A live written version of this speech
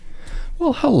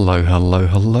Well, hello,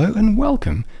 and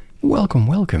welcome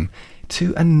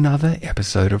to another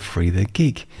episode of Free the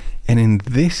Geek. And in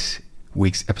this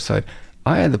week's episode,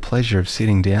 I had the pleasure of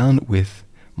sitting down with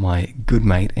my good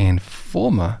mate and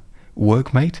former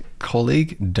workmate,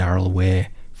 colleague, Daryl Ware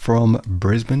from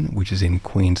Brisbane, which is in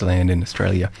Queensland in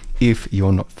Australia, if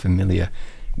you're not familiar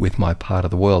with my part of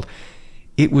the world.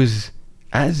 It was,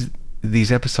 as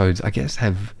these episodes, I guess,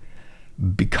 have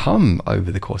become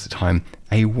over the course of time,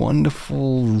 a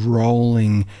wonderful,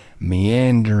 rolling,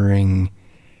 meandering,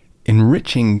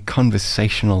 enriching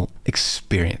conversational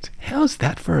experience. How's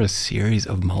that for a series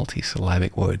of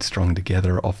multisyllabic words strung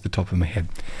together off the top of my head?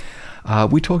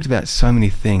 We talked about so many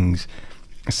things,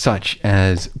 such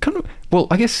as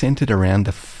centered around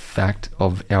the fact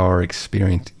of our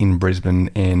experience in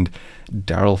Brisbane, and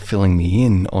Daryl filling me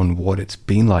in on what it's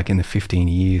been like in the 15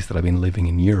 years that I've been living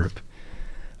in Europe.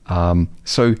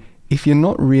 So if you're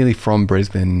not really from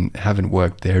Brisbane, haven't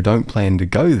worked there, don't plan to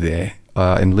go there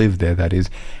and live there, that is,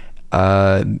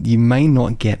 you may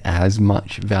not get as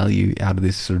much value out of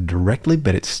this sort of directly,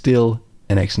 but it's still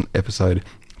an excellent episode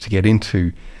to get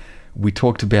into. We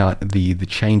talked about the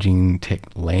changing tech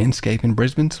landscape in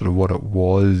Brisbane, sort of what it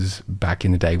was back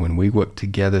in the day when we worked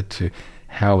together to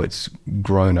how it's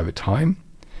grown over time.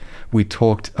 We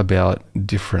talked about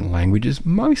different languages,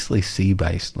 mostly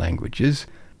C-based languages.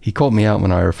 He called me out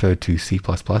when I referred to C++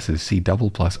 as C++.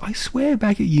 I swear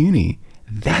back at uni,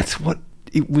 that's what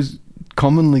it was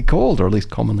commonly called, or at least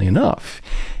commonly enough.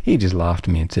 He just laughed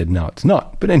at me and said, no, it's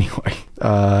not. But anyway,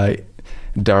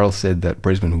 Daryl said that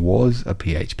Brisbane was a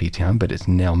PHP town, but it's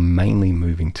now mainly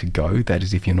moving to Go. That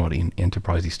is, if you're not in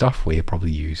enterprisey stuff, where you probably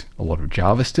use a lot of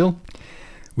Java still,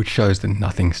 which shows that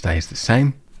nothing stays the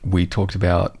same. We talked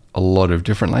about a lot of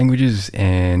different languages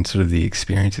and sort of the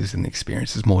experiences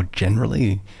more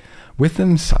generally with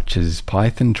them, such as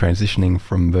Python transitioning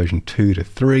from version 2 to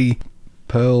 3,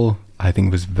 Perl, I think,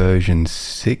 was version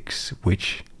 6,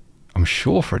 which I'm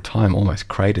sure for a time almost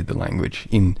created the language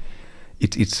in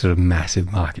its sort of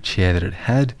massive market share that it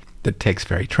had. The tech's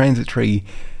very transitory,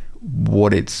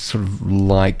 what it's sort of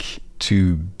like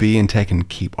to be in tech and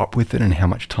keep up with it, and how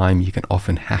much time you can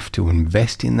often have to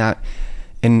invest in that.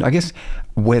 And I guess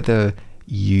whether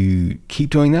you keep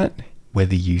doing that,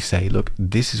 whether you say, look,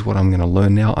 this is what I'm going to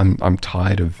learn now, I'm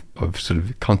tired of sort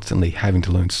of constantly having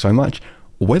to learn so much,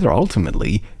 or whether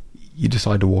ultimately you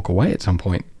decide to walk away at some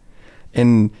point.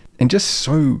 And just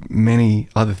so many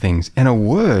other things. And a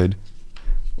word,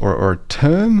 or a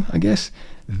term, I guess,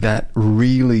 that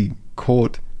really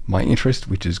caught my interest,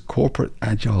 which is corporate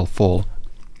agile fall.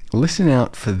 Listen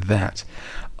out for that.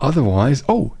 Otherwise,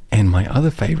 and my other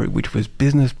favorite, which was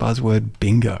business buzzword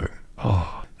bingo.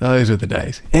 Oh, those are the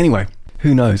days. Anyway,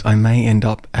 who knows? I may end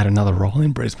up at another role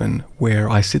in Brisbane where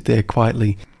I sit there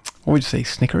quietly, what would you say,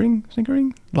 snickering,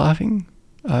 laughing,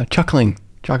 chuckling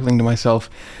to myself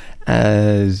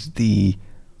as the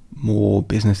more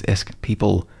business-esque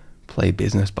people play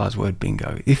business buzzword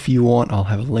bingo. If you want, I'll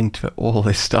have a link to all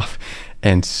this stuff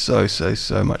and so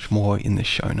much more in the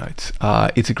show notes.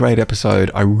 It's a great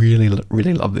episode. I really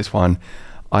love this one.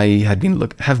 I have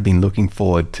been looking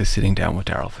forward to sitting down with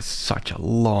Daryl for such a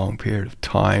long period of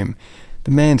time.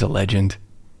 The man's a legend.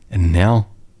 And now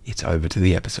it's over to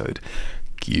the episode.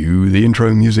 Cue the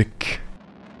intro music.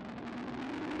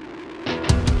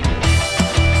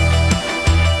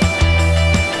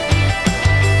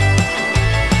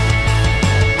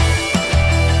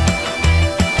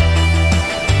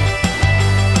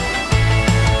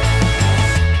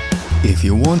 If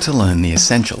you want to learn the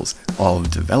essentials of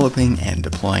developing and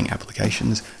deploying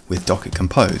applications with Docker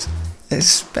Compose,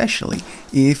 especially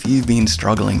if you've been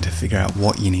struggling to figure out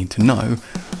what you need to know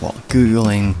while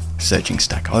Googling, searching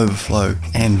Stack Overflow,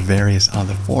 and various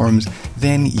other forums,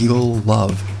 then you'll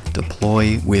love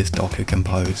Deploy with Docker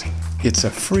Compose. It's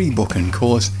a free book and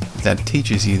course that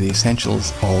teaches you the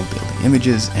essentials of building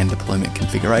images and deployment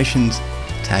configurations,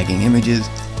 tagging images,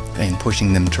 and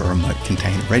pushing them to remote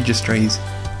container registries,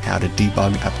 how to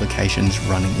debug applications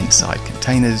running inside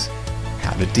containers, how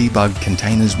to debug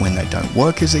containers when they don't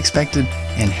work as expected,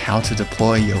 and how to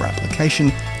deploy your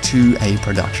application to a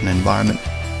production environment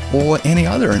or any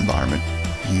other environment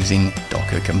using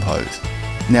Docker Compose.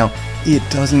 Now, it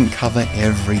doesn't cover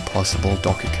every possible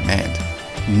Docker command,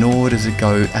 nor does it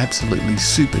go absolutely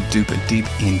super duper deep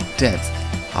in depth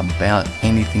about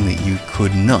anything that you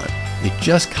could know. It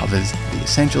just covers the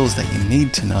essentials that you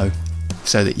need to know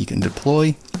so that you can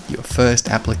deploy your first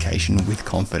application with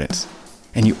confidence.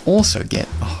 And you also get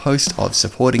a host of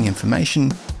supporting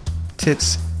information,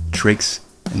 tips, tricks,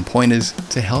 and pointers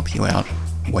to help you out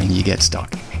when you get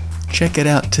stuck. Check it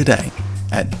out today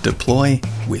at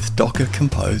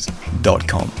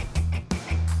deploywithdockercompose.com.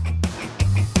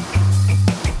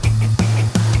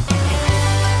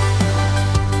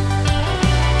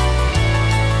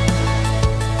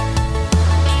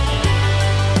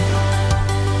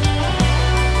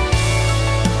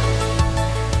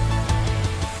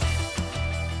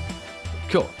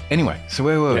 Cool. Anyway, so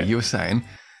where were we? You were saying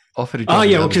offered a job. Oh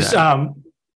yeah, because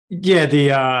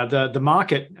the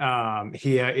market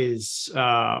here is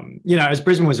as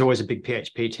Brisbane was always a big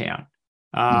PHP town,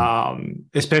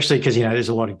 especially because there's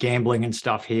a lot of gambling and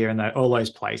stuff here, and all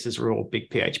those places are all big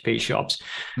PHP shops.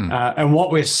 And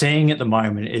what we're seeing at the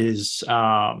moment is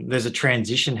there's a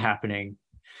transition happening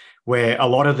where a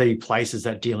lot of the places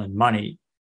that deal in money,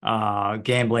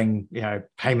 gambling,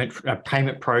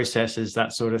 payment processes,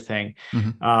 that sort of thing,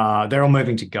 they're all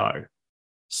moving to Go.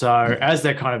 So as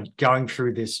they're kind of going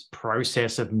through this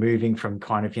process of moving from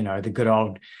kind of, the good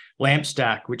old LAMP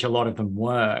stack, which a lot of them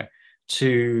were,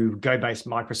 to Go-based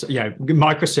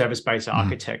microservice-based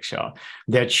architecture,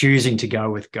 they're choosing to go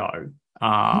with Go.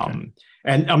 And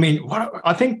I mean,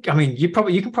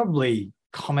 you can probably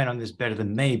comment on this better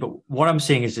than me, but what I'm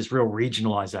seeing is this real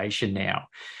regionalization now,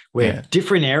 where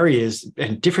different areas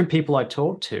and different people I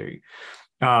talk to,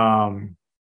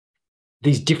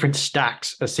 these different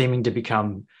stacks are seeming to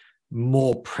become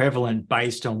more prevalent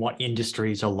based on what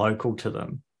industries are local to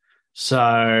them.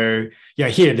 So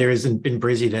here there is in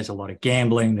Brizzy, there's a lot of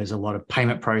gambling, there's a lot of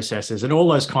payment processes, and all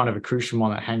those kind of accretion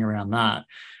one that hang around that.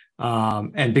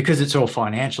 And because it's all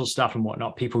financial stuff and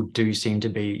whatnot, people do seem to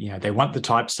be, they want the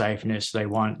type safeness, they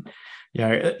want,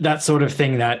 that sort of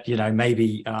thing that,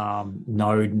 maybe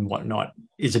Node and whatnot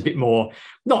is a bit more,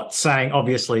 not saying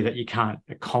obviously that you can't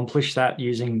accomplish that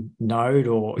using Node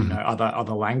or,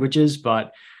 other languages,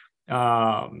 but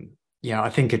I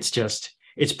think it's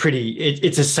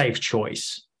a safe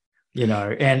choice,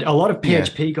 and a lot of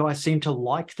PHP guys seem to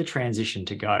like the transition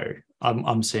to Go.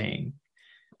 I'm seeing.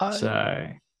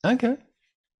 Okay.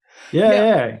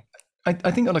 Yeah.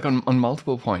 I think like on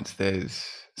multiple points, there's.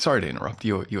 Sorry to interrupt.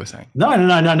 You were saying.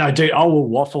 No, dude. I will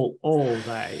waffle all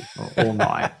day, or all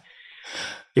night,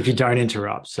 if you don't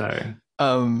interrupt. So,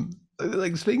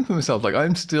 like speaking for myself, like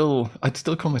I'd still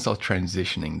call myself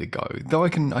transitioning to Go, though I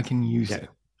can use it.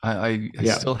 I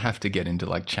still have to get into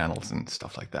like channels and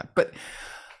stuff like that. But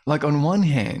like on one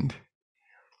hand,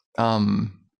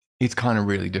 it's kind of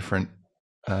really different.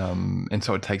 And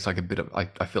so it takes like a bit of,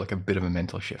 I feel like a bit of a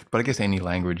mental shift, but I guess any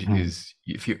language is,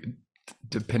 if you,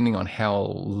 depending on how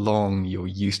long you're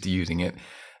used to using it,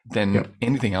 then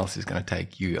anything else is going to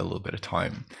take you a little bit of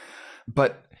time.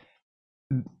 But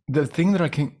the thing that I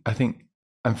think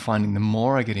I'm finding the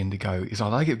more I get into Go is I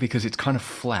like it because it's kind of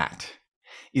flat.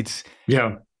 It's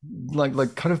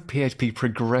like kind of PHP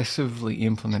progressively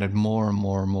implemented more and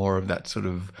more and more of that sort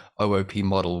of OOP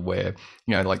model where,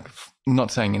 like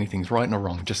not saying anything's right nor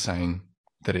wrong, just saying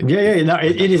that it.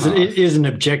 It is an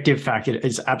objective fact. It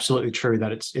is absolutely true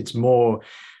that it's more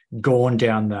gone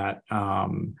down that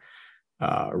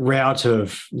route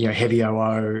of heavy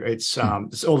OO. It's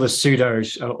all the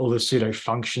pseudo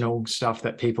functional stuff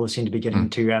that people seem to be getting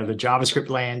into out of the JavaScript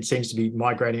land seems to be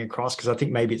migrating across, because I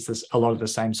think maybe it's a lot of the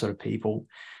same sort of people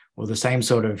or the same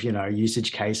sort of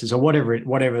usage cases or whatever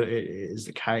is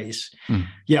the case.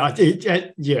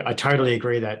 I totally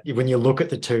agree that when you look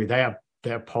at the two, they're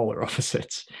polar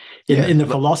opposites in the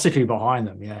philosophy behind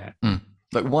them.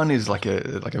 Like one is like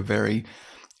a very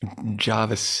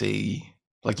Java C.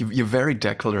 Like you're very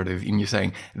declarative in you're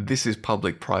saying this is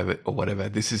public, private, or whatever.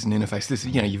 This is an interface. This is,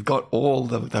 you've got all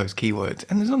those keywords,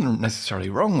 and there's nothing necessarily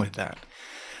wrong with that.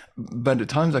 But at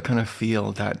times I kind of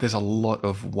feel that there's a lot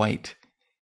of weight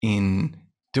in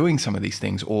doing some of these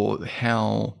things or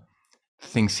how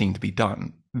things seem to be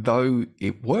done. Though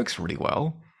it works really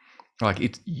well,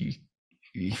 like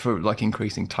for like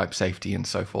increasing type safety and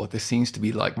so forth, there seems to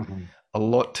be like a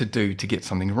lot to do to get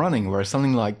something running. Whereas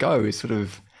something like Go is sort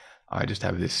of, I just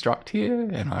have this struct here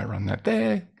and I run that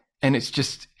there. And it's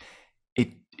just,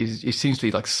 it seems to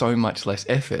be like so much less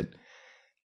effort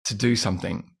to do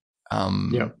something.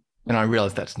 And I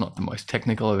realize that's not the most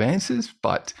technical of answers,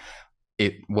 but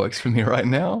it works for me right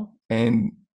now.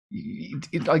 And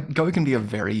Go can be a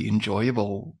very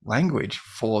enjoyable language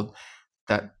for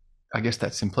that, I guess,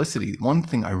 that simplicity. One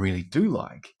thing I really do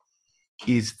like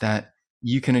is that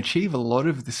you can achieve a lot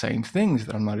of the same things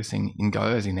that I'm noticing in Go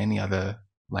as in any other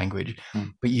language,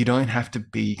 but you don't have to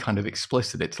be kind of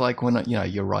explicit. It's like when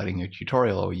you're writing a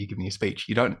tutorial or you're giving a speech,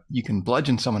 you can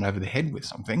bludgeon someone over the head with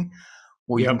something,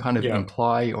 or you can kind of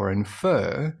imply or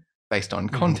infer based on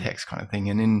context kind of thing.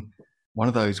 And in one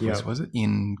of those was it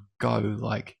in Go,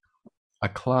 like a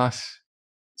class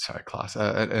sorry, class,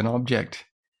 an object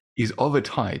is of a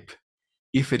type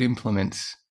if it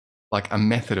implements like a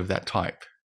method of that type.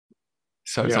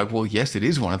 So it's like, well, yes, it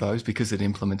is one of those because it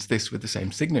implements this with the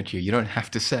same signature. You don't have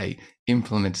to say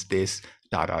implements this,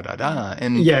 da da da da.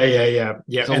 And yeah.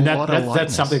 And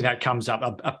that's something that comes up.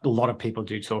 A lot of people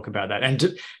do talk about that.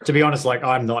 And to be honest, like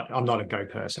I'm not a Go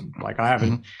person. Like I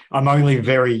haven't. I've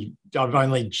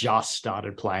only just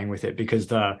started playing with it because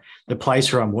the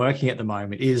place where I'm working at the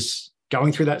moment is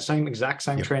going through that exact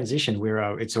same transition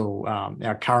where it's all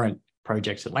our current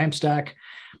projects at Lampstack.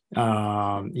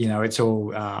 It's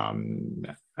all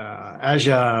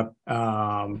Azure,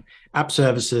 app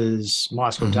services,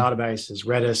 MySQL databases,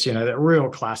 Redis, that real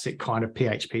classic kind of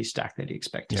PHP stack that you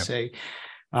expect to see.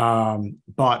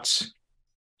 But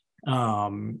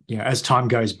as time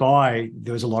goes by,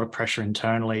 there was a lot of pressure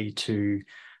internally to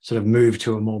sort of move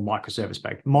to a more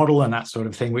microservice-based model and that sort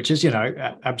of thing, which is,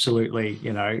 absolutely,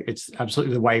 it's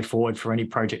absolutely the way forward for any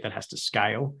project that has to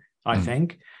scale, I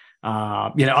think.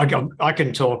 I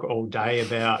can talk all day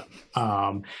about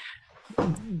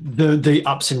the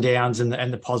ups and downs and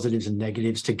the positives and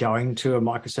negatives to going to a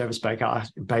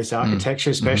microservice-based architecture,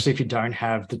 especially if you don't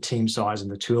have the team size and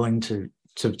the tooling to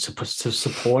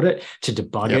support it, to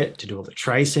debug it, to do all the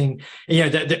tracing,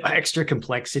 the extra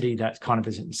complexity that kind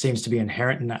of seems to be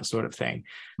inherent in that sort of thing.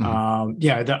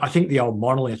 I think the old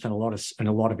monolith in a lot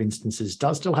of instances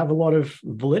does still have a lot of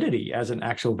validity as an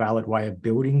actual valid way of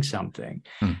building something,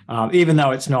 even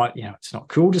though it's not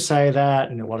cool to say that,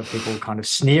 and a lot of people kind of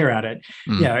sneer at it.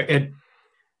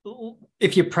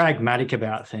 If you're pragmatic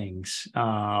about things,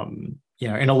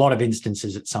 in a lot of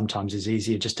instances, it sometimes is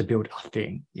easier just to build a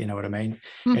thing. You know what I mean?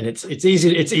 And it's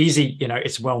easy. It's easy.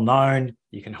 It's well known.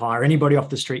 You can hire anybody off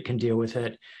the street can deal with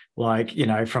it. Like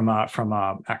from a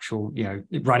actual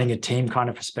running a team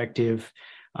kind of perspective.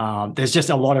 There's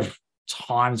just a lot of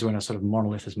times when a sort of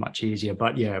monolith is much easier.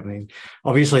 But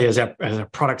obviously as a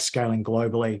product scaling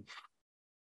globally,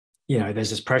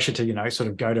 there's this pressure to sort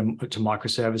of go to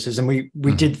microservices, and we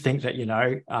did think that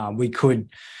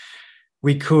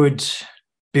we could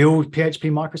build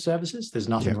PHP microservices. There's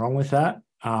nothing wrong with that.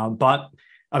 But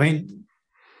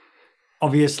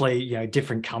obviously,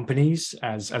 different companies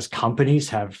as companies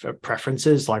have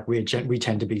preferences. Like we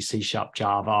tend to be C#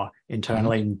 Java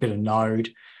internally and a bit of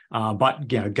Node. But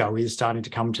Go is starting to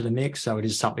come to the mix. So it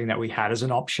is something that we had as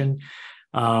an option.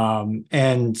 I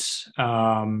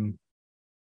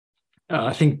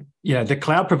think, the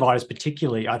cloud providers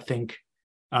particularly, I think,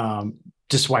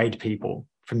 dissuade people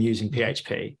from using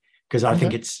PHP, because I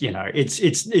think it's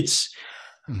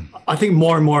I think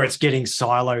more and more it's getting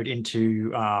siloed into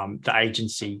the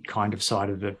agency kind of side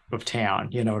of town.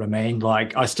 You know what I mean?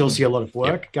 Like I still see a lot of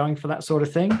work going for that sort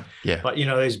of thing. Yeah. But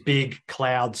those big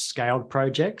cloud scaled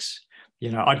projects,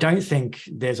 I don't think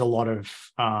there's a lot of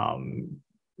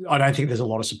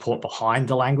support behind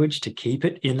the language to keep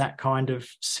it in that kind of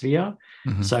sphere.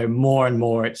 So more and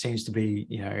more it seems to be,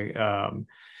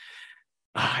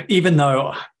 even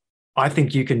though I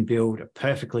think you can build a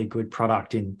perfectly good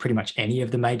product in pretty much any of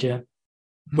the major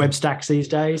web stacks these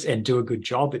days and do a good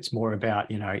job, it's more about,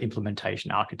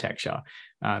 implementation, architecture,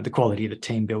 the quality of the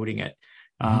team building it.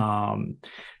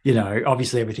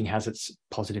 Obviously everything has its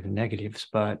positive and negatives,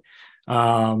 but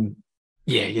I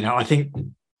think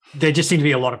there just seemed to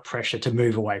be a lot of pressure to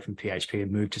move away from PHP and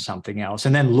move to something else.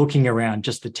 And then looking around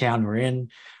just the town we're in,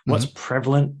 what's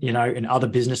prevalent, in other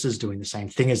businesses doing the same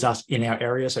thing as us in our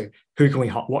area. So who can we,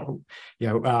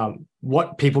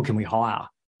 what people can we hire?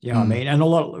 You know what I mean? And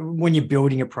when you're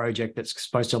building a project that's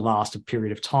supposed to last a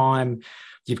period of time,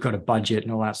 you've got a budget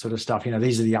and all that sort of stuff.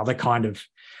 These are the other kind of,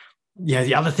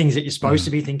 the other things that you're supposed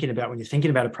to be thinking about when you're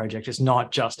thinking about a project. It's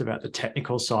not just about the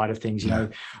technical side of things.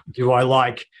 Do I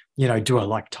like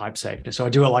type safeness?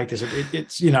 Or do I like this?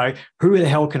 It's who the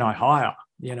hell can I hire?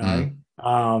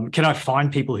 Can I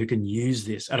find people who can use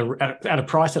this at a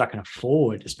price that I can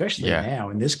afford, especially now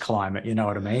in this climate? You know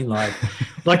what I mean? Like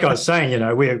I was saying,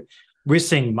 we're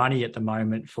seeing money at the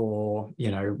moment for,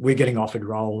 we're getting offered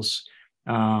roles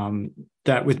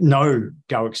that with no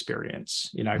Go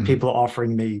experience, people are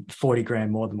offering me 40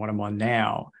 grand more than what I'm on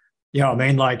now. You know what I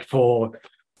mean? Like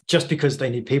just because they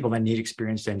need people, they need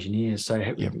experienced engineers. So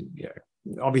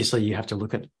obviously you have to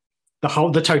look at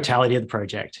the totality of the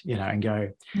project, and go.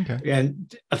 Okay.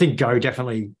 And I think Go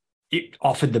definitely, it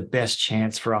offered the best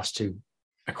chance for us to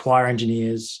acquire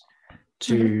engineers,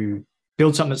 to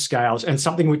build something that scales, and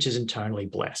something which is internally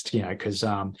blessed, because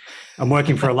I'm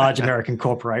working for a large American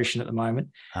corporation at the moment.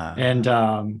 And,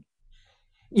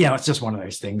 it's just one of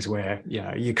those things where,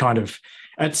 you kind of,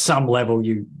 at some level,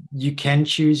 you can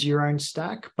choose your own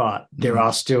stack, but there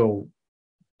are still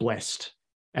blessed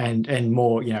and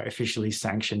more, officially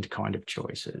sanctioned kind of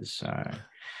choices. So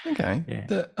Okay. yeah.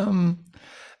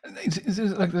 Is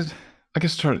like there's, I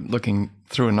guess, looking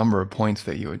through a number of points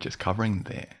that you were just covering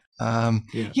there.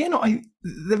 Yeah. No,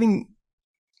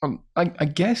 I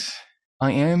guess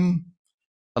I am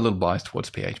a little biased towards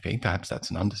PHP. Perhaps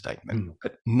that's an understatement,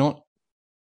 but not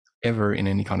ever in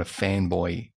any kind of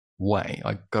fanboy way.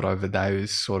 I got over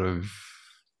those sort of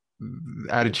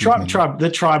attitudes. The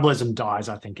tribalism dies,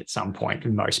 I think, at some point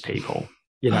in most people.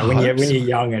 When you're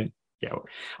young, and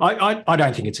I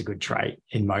don't think it's a good trait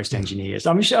in most engineers.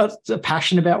 I'm sure it's a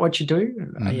passion about what you do,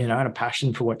 and a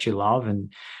passion for what you love.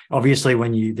 And obviously,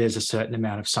 when there's a certain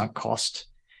amount of sunk cost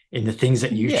in the things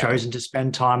that you've chosen to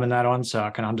spend time and that on, so I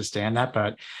can understand that.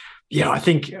 But I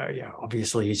think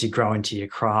obviously as you grow into your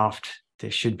craft,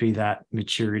 there should be that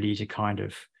maturity to kind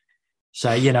of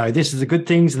say, this is the good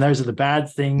things and those are the bad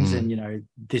things, and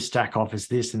this stack offers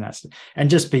this and that's, and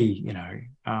just be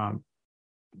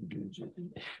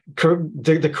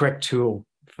the correct tool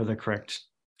for the correct.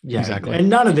 Exactly. And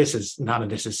none of this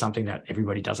is something that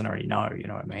everybody doesn't already know. You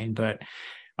know what I mean? But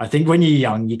I think when you're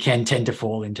young, you can tend to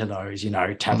fall into those,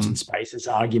 tabs and spaces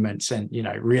arguments, and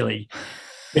really,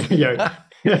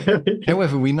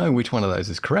 However, we know which one of those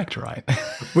is correct, right?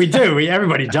 We do.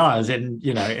 Everybody does, and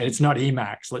it's not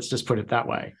Emacs. Let's just put it that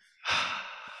way.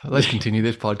 Let's continue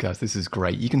this podcast. This is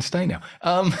great. You can stay now.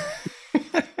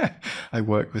 I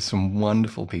work with some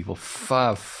wonderful people,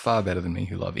 far, far better than me,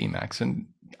 who love Emacs, and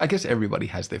I guess everybody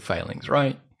has their failings,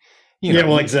 right?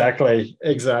 Well, exactly.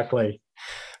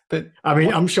 But I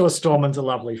mean, I'm sure Stallman's a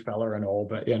lovely fella and all,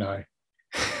 but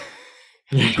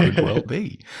could well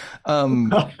be. But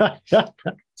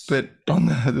on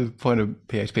the point of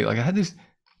PHP, like I had this,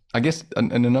 I guess,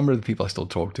 and a number of the people I still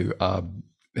talk to are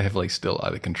heavily still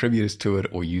either contributors to it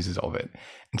or users of it.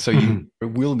 And so there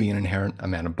will be an inherent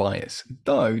amount of bias.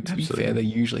 Though, to be fair, they're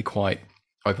usually quite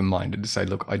open-minded to say,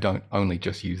 look, I don't only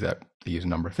just use that, I use a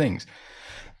number of things.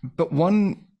 But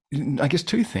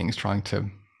two things, trying to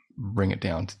bring it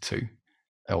down to two,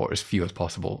 or as few as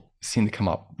possible, seem to come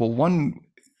up. Well, one's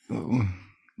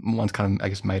kind of, I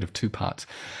guess, made of two parts.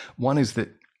 One is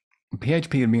that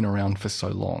PHP had been around for so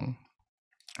long,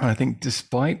 and I think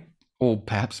despite, or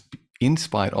perhaps in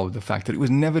spite of, the fact that it was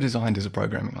never designed as a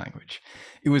programming language.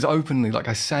 It was openly, like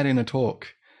I sat in a talk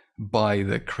by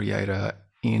the creator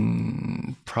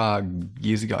in Prague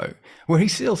years ago, where he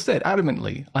still said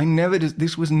adamantly,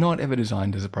 this was not ever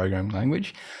designed as a programming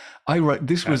language.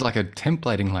 This was like a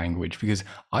templating language because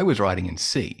I was writing in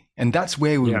C, and that's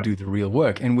where we would do the real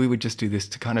work. And we would just do this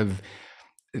to kind of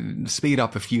speed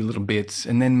up a few little bits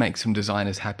and then make some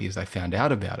designers happy as they found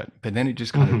out about it. But then it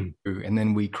just kind of grew. And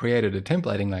then we created a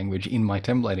templating language in my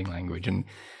templating language. And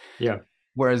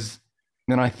whereas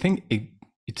then I think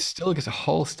it still gets a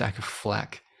whole stack of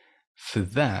flack for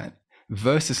that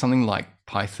versus something like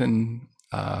Python,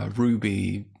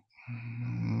 Ruby,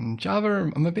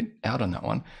 Java. I'm a bit out on that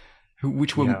one.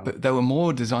 Which were they were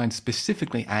more designed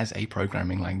specifically as a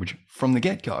programming language from the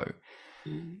get-go.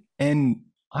 And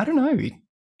I don't know,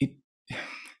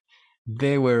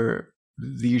 there were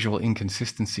the usual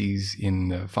inconsistencies in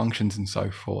the functions and so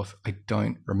forth. I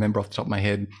don't remember off the top of my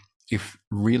head if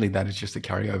really that is just a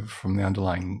carryover from the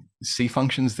underlying C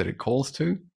functions that it calls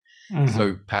to.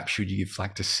 So perhaps should you give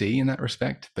flack to C in that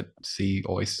respect? But C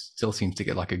always still seems to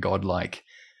get like a godlike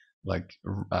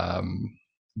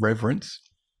reverence.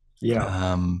 So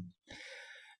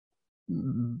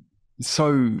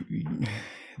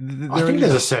I think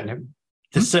there's a certain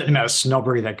amount of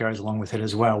snobbery that goes along with it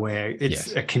as well, where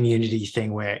it's a community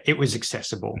thing where it was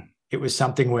accessible. It was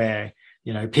something where,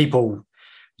 people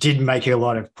did make a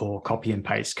lot of poor copy and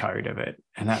paste code of it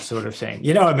and that sort of thing.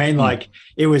 You know what I mean? Like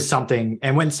it was something,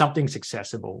 and when something's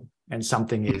accessible and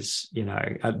something is,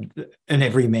 an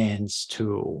everyman's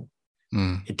tool,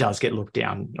 it does get looked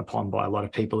down upon by a lot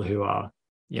of people who are,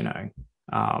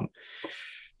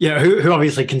 who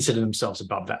obviously consider themselves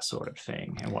above that sort of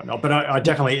thing and whatnot. But I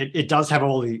definitely, it does have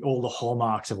all the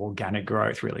hallmarks of organic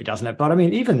growth, really, doesn't it? But I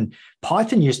mean, even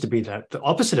Python used to be the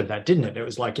opposite of that, didn't it? It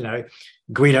was like,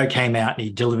 Guido came out and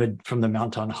he delivered from the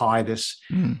mount on high this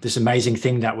amazing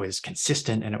thing that was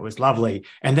consistent and it was lovely.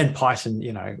 And then Python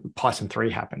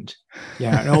 3 happened,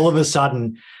 and all of a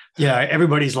sudden,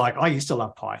 everybody's like, I used to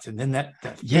love Python. Then that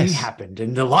thing happened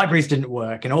and the libraries didn't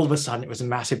work. And all of a sudden it was a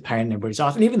massive pain in everybody's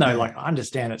ass. And even though I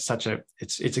understand it's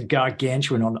a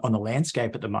gargantuan on the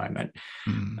landscape at the moment.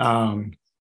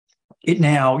 It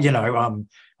now,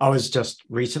 I was just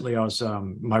recently,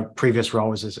 my previous role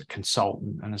was as a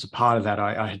consultant. And as a part of that,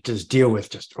 I had to deal with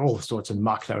just all sorts of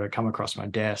muck that would come across my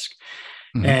desk.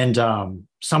 Mhm. And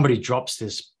somebody drops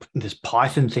this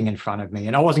Python thing in front of me,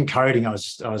 and I wasn't coding. I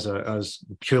was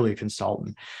purely a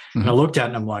consultant. And I Mhm. looked at it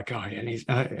and I'm like, oh, and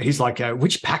he's like,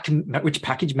 which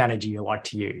package manager you like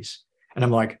to use? And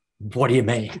I'm like, what do you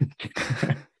mean?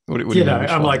 What do you mean, which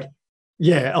I'm one? like,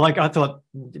 yeah, like I thought,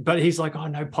 but he's like, oh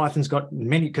no, Python's got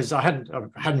many, because I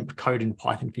hadn't coded in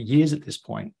Python for years at this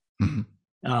point. Mhm.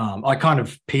 I kind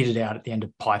of petered out at the end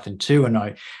of Python 2, and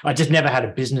I just never had a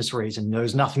business reason. There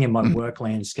was nothing in my Mhm. work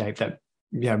landscape that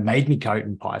made me code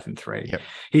in Python 3. Yep.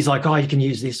 He's like, oh, you can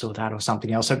use this or that or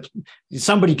something else. So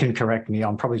somebody can correct me.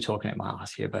 I'm probably talking at my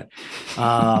ass here, but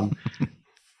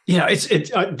it's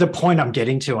the point I'm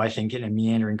getting to, I think, in a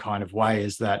meandering kind of way,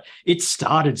 is that it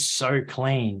started so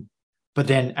clean, but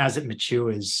then as it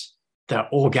matures, the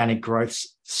organic growth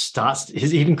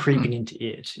is even creeping into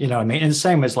it. You know what I mean? And the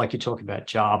same as, like, you talk about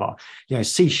Java,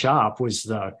 C# was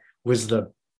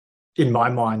the in my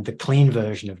mind the clean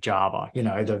version of Java.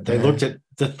 They looked at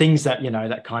the things that,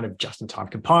 that kind of just-in-time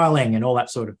compiling and all that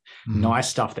sort of nice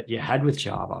stuff that you had with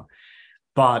Java.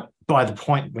 But by the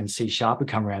point when C# had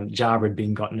come around, Java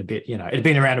had gotten a bit, it had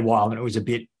been around a while, and it was a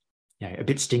bit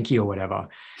stinky or whatever.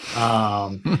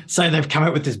 So they've come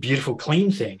up with this beautiful clean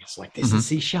thing. It's like, this is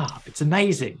C#. It's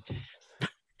amazing.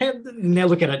 And now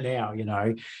look at it now,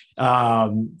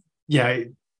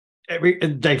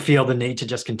 they feel the need to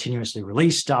just continuously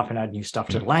release stuff and add new stuff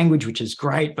to the language, which is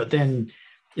great. But then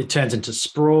it turns into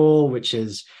sprawl,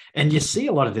 and you see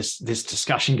a lot of this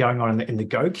discussion going on in the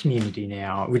Go community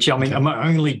now, which, I mean, I'm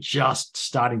only just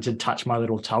starting to touch my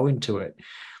little toe into it.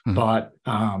 But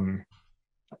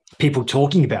people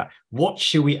talking about, what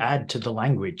should we add to the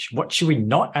language? What should we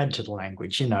not add to the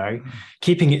language?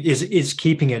 Keeping it is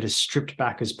keeping it as stripped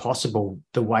back as possible,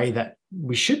 the way that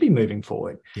we should be moving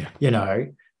forward.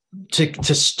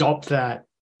 To stop that,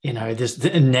 there's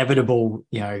the inevitable,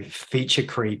 feature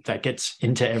creep that gets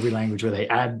into every language, where they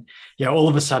add, all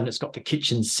of a sudden it's got the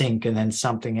kitchen sink and then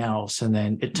something else, and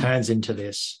then it turns into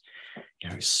this,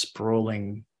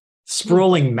 sprawling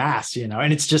mass,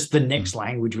 and it's just the next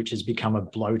language, which has become a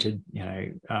bloated,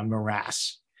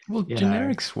 morass. Well,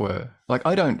 generics were like,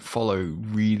 I don't follow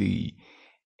really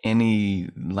any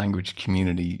language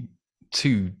community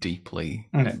too deeply,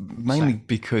 mainly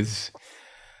because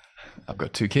I've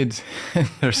got 2 kids.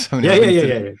 There's so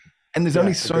many and there's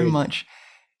only so much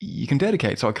you can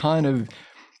dedicate. So I kind of,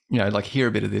 like, hear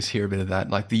a bit of this, hear a bit of that,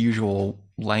 like the usual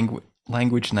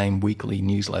language name weekly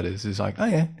newsletters is like, oh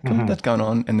yeah, that's going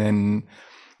on, and then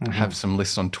have some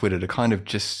lists on Twitter to kind of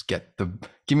just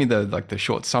give me the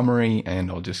short summary,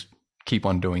 and I'll just keep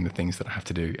on doing the things that I have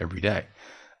to do every day.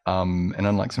 And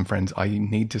unlike some friends, I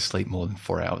need to sleep more than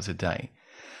 4 hours a day.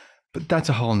 But that's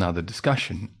a whole nother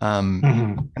discussion.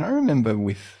 And I remember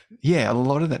a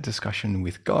lot of that discussion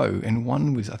with Go, and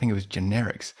one was, I think it was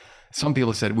generics. Some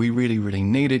people said, we really, really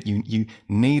need it. You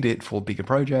need it for bigger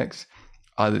projects,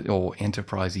 or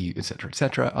enterprisey, et cetera, et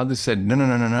cetera. Others said,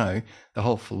 no. The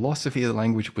whole philosophy of the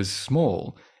language was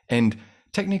small. And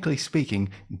technically speaking,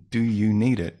 do you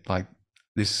need it? Like,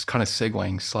 this kind of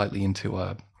segueing slightly into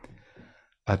a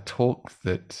talk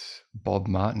that Bob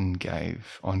Martin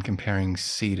gave on comparing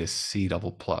C to C++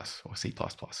 or C++,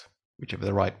 whichever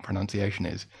the right pronunciation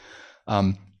is.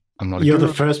 I'm not. You're the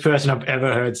first person I've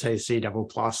ever heard say C++,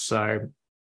 so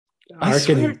I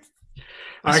reckon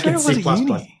C++.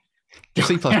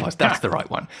 C++, that's the right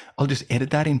one. I'll just edit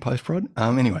that in post-prod.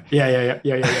 Anyway. Yeah.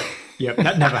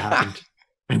 That never happened.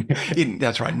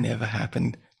 That's right, never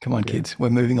happened. Come on, kids, we're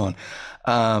moving on.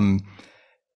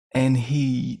 And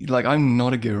he, like, I'm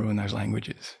not a guru in those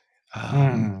languages.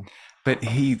 But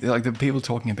he, like, the people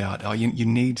talking about, you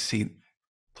need C++.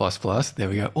 There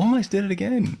we go. Almost did it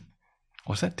again.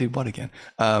 What's that? Did what again?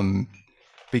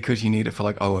 Because you need it for,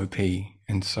 like, OOP.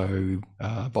 And so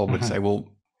Bob would say, well,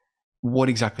 what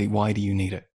exactly, why do you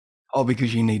need it? Oh,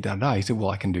 because you need that. He said, well,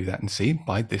 I can do that in C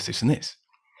by this, and this.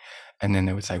 And then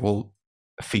they would say, well,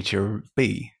 feature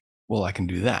B. Well, I can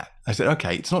do that. I said,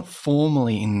 okay, it's not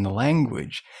formally in the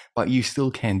language, but you still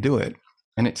can do it.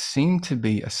 And it seemed to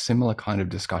be a similar kind of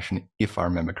discussion, if I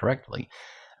remember correctly,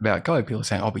 about Go. People are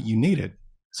saying, oh, but you need it.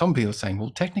 Some people are saying, well,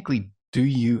 technically, do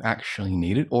you actually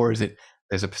need it? Or is it,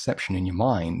 there's a perception in your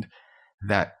mind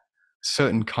that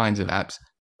certain kinds of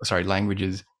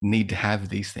languages need to have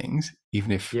these things,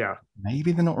 even if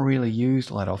maybe they're not really used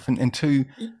that often. And 2,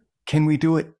 can we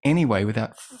do it anyway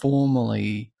without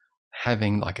formally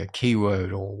having like a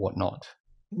keyword or whatnot?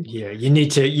 Yeah, it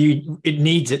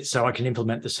needs it so I can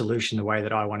implement the solution the way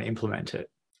that I want to implement it.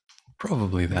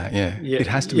 Probably that, yeah. It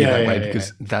has to be that way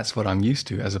because that's what I'm used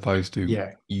to, as opposed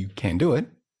to you can do it.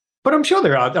 But I'm sure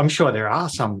there are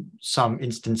some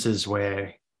instances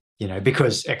where,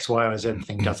 because X, Y, or Z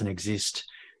thing doesn't exist,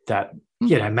 that,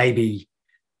 maybe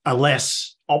a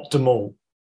less optimal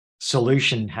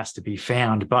solution has to be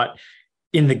found. But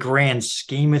in the grand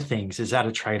scheme of things, is that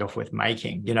a trade-off worth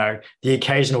making? The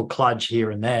occasional kludge here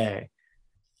and there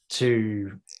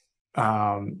to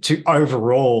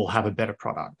overall have a better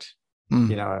product.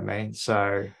 You know what I mean?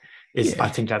 So I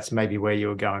think that's maybe where you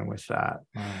were going with that.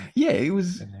 It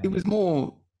was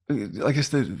more, I guess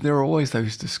there are always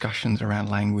those discussions around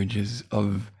languages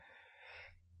of,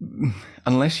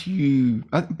 unless you,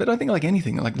 but I think like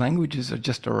anything, like languages are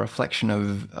just a reflection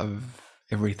of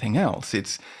everything else.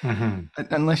 It's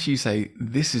unless you say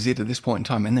this is it at this point in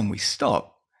time and then we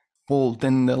stop, well,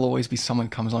 then there'll always be someone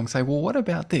who comes along and say, well, what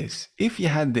about this? If you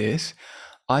had this,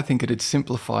 I think it'd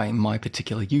simplify my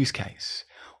particular use case,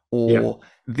 or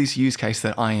this use case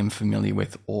that I am familiar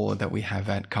with, or that we have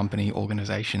at company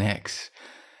organization X.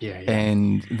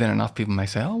 And then enough people may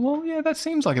say, oh, well, yeah, that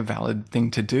seems like a valid thing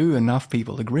to do. Enough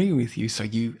people agree with you, so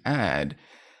you add.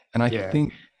 And I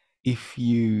think if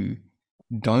you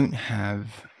don't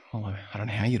have, well, I don't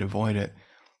know how you'd avoid it,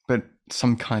 but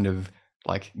some kind of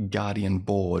like guardian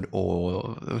board,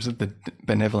 or was it the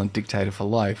benevolent dictator for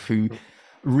life, who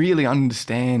really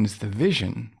understands the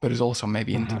vision, but is also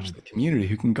maybe in touch with the community,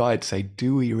 who can guide, say,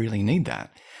 do we really need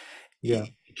that?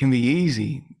 It can be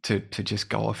easy to just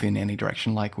go off in any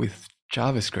direction, like with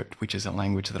JavaScript, which is a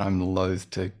language that I'm loath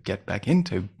to get back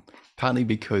into, partly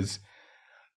because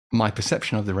my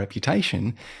perception of the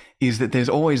reputation is that there's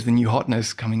always the new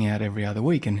hotness coming out every other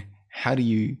week. And how do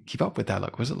you keep up with that?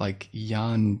 Like, was it like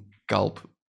Yarn Gulp,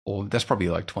 or that's probably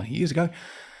like 20 years ago,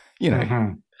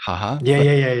 haha.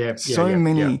 Yeah. So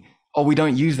many, we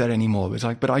don't use that anymore. It's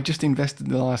like, but I just invested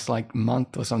the last like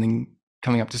month or something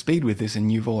coming up to speed with this, and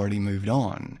you've already moved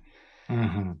on.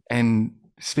 And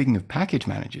speaking of package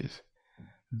managers,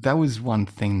 that was one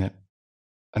thing that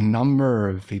a number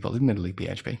of people, admittedly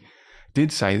PHP,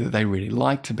 did say that they really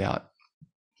liked about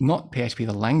not PHP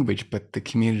the language, but the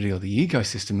community or the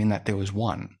ecosystem, in that there was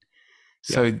one.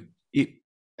 So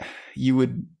you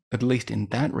would, at least in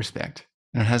that respect,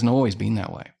 and it hasn't always been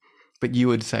that way, but you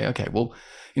would say, okay, well,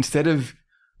 instead of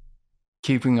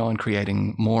keeping on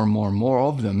creating more and more and more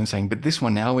of them and saying, but this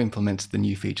one now implements the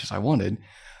new features I wanted,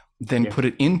 then put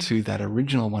it into that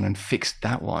original one and fix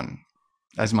that one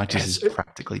as much as is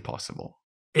practically possible.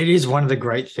 It is one of the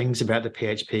great things about the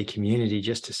PHP community,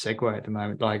 just to segue at the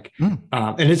moment,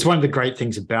 and it's one of the great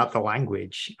things about the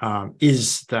language,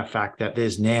 is the fact that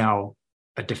there's now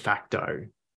a de facto.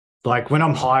 Like when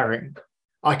I'm hiring,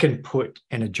 I can put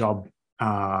in a job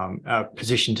a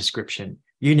position description,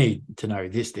 you need to know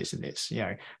this, this, and this.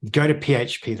 Go to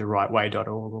phptherightway.org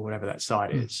or whatever that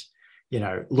site is.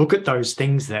 Look at those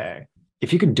things there.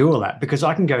 If you can do all that, because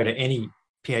I can go to any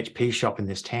PHP shop in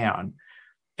this town,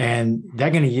 and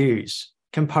they're going to use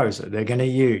Composer. They're going to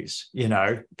use,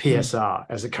 PSR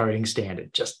as a coding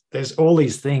standard. Just there's all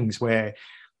these things where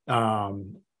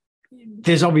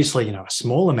there's obviously, a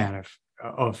small amount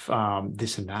of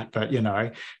this and that, but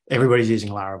everybody's using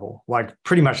Laravel. Like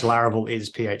pretty much Laravel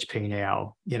is PHP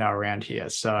now, around here.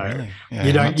 So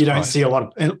Really? you don't see a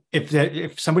lot of,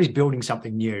 if somebody's building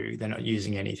something new, they're not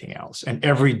using anything else. And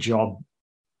every job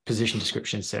position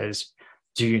description says,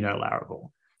 do you know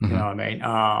Laravel? You know what I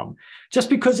mean? Just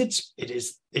because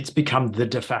it's become the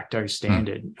de facto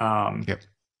standard.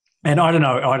 And I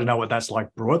don't know what that's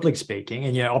like broadly speaking.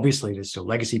 And obviously there's still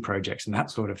legacy projects and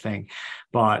that sort of thing,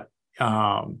 but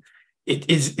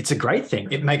it's a great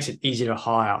thing. It makes it easier to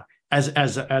hire as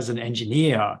an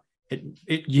engineer.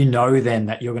 Then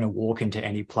that you're going to walk into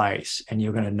any place and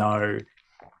you're going to know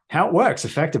how it works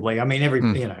effectively. I mean,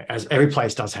 as every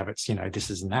place does have its, this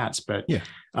is and that's, but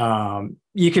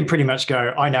you can pretty much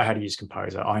go, I know how to use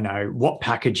Composer. I know what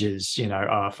packages,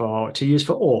 are to use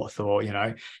for auth, or,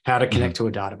 how to connect to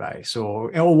a database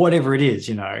or whatever it is,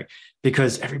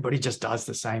 because everybody just does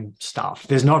the same stuff.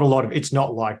 There's not a lot of, it's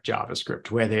not like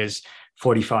JavaScript where there's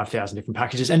 45,000 different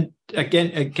packages. And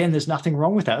again, there's nothing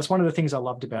wrong with that. That's one of the things I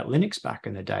loved about Linux back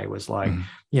in the day was like,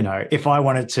 if I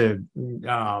wanted to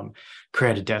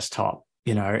create a desktop,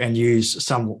 and use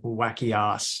some wacky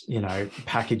ass,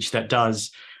 package that does,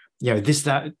 this,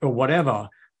 that, or whatever,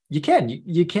 you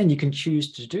can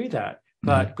choose to do that.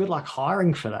 But good luck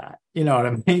hiring for that. You know what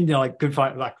I mean?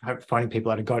 Finding people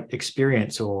that have got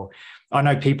experience, or I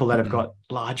know people that have got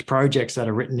large projects that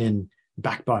are written in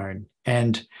Backbone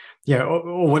and,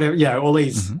 or whatever, all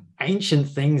these ancient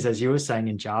things, as you were saying,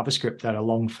 in JavaScript that are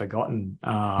long forgotten.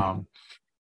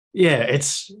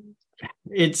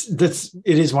 it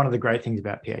is one of the great things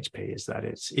about PHP is that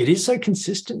it is so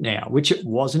consistent now, which it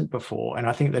wasn't before. And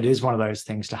I think that is one of those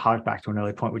things, to hark back to an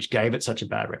early point, which gave it such a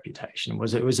bad reputation,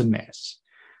 was it was a mess.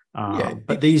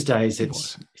 But these days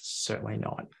it's certainly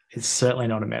not. It's certainly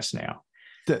not a mess now.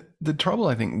 The trouble,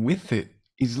 I think, with it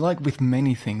is, like with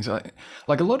many things,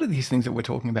 like a lot of these things that we're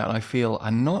talking about, I feel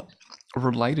are not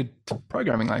related to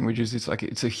programming languages. It's like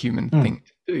it's a human thing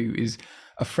to do. Is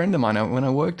a friend of mine, when I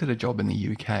worked at a job in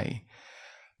the UK,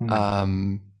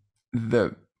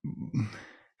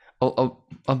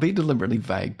 I'll be deliberately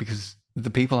vague because the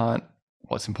people aren't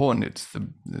what's important. It's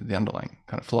the underlying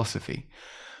kind of philosophy.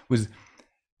 Was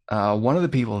one of the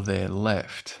people there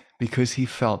left because he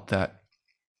felt that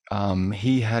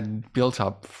he had built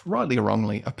up, rightly or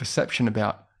wrongly, a perception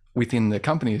about within the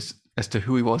company as to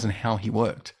who he was and how he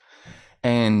worked.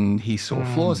 And he saw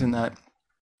flaws in that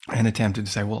and attempted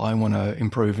to say, well, I want to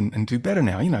improve and do better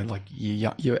now. You know, like you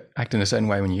act in a certain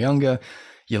way when you're younger,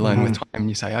 you learn with time, and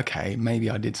you say, okay, maybe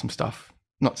I did some stuff,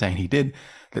 not saying he did,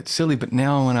 that's silly, but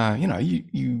now when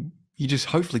you just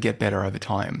hopefully get better over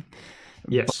time.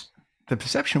 Yes. But the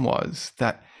perception was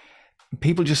that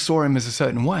people just saw him as a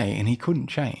certain way and he couldn't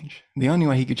change. The only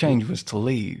way he could change was to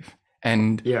leave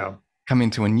and come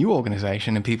into a new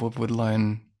organization, and people would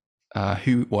learn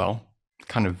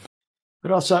kind of.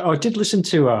 But also, I did listen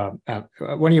to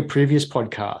one of your previous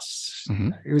podcasts.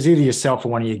 It was either yourself or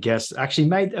one of your guests actually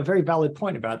made a very valid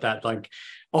point about that. Like,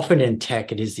 often in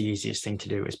tech, it is the easiest thing to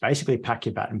do is basically pack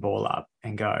your bat and ball up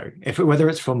and go. Whether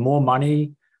it's for more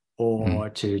money or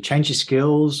to change your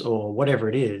skills or whatever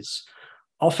it is,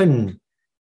 often,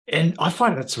 and I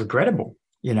find that's regrettable.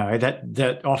 You know,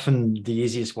 that often the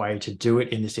easiest way to do it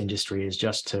in this industry is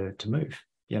just to move.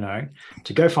 You know,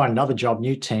 to go find another job,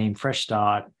 new team, fresh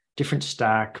start, different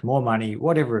stack, more money,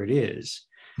 whatever it is,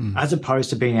 as opposed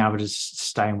to being able to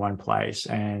stay in one place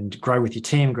and grow with your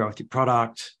team, grow with your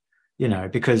product, you know,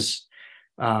 because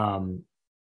I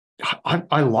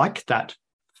like that.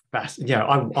 You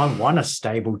know, I want a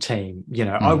stable team. You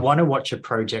know, I want to watch a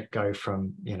project go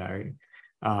from, you know,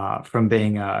 from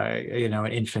being an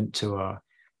infant to a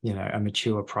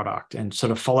mature product and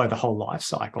sort of follow the whole life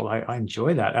cycle. I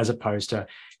enjoy that, as opposed to,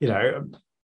 you know,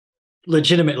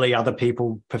 legitimately other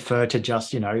people prefer to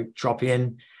just, you know, drop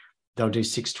in, they'll do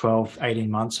 6, 12, 18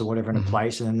 months or whatever in a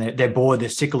place, and then they're bored, they're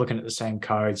sick of looking at the same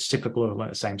codes, sick of looking at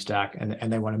the same stack,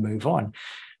 and they want to move on.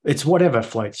 It's whatever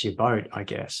floats your boat, I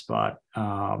guess. But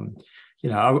you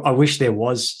know, I wish there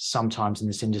was sometimes in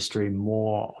this industry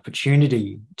more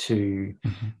opportunity to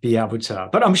be able to,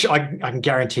 but I'm sure I can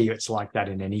guarantee you it's like that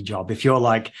in any job. If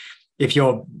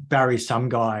you're Barry, some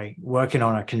guy working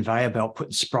on a conveyor belt,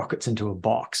 putting sprockets into a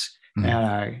box, you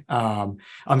know,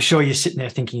 I'm sure you're sitting there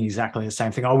thinking exactly the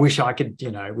same thing. I wish I could,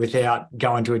 you know, without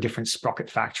going to a different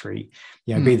sprocket factory,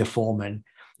 you know, be the foreman.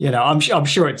 You know, I'm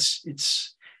sure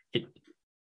it's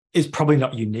probably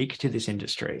not unique to this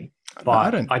industry,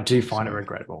 but I do find it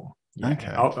regrettable. Yeah.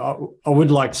 Okay. I would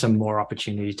like some more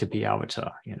opportunity to be able to,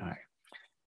 you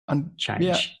know,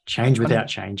 change without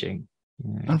changing.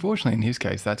 Yeah. Unfortunately, in his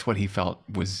case, that's what he felt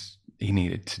he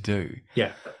needed to do.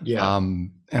 Yeah. Yeah.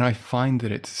 And I find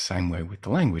that it's the same way with the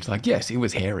language. Like, yes, it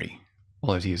was hairy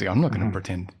all those years ago. I'm not going to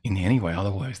pretend in any way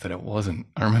otherwise that it wasn't.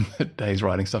 I remember days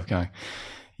writing stuff going,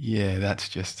 yeah, that's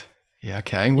just,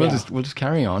 okay, we'll just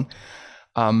carry on.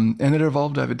 And it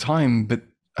evolved over time. But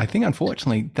I think,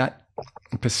 unfortunately, that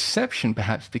perception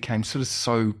perhaps became sort of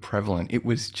so prevalent. It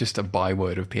was just a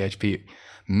byword of PHP. It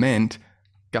meant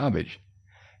garbage,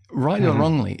 right or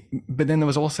wrongly. But then there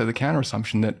was also the counter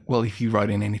assumption that, well, if you wrote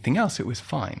in anything else, it was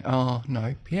fine. Oh,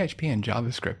 no, PHP and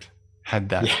JavaScript had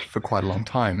that for quite a long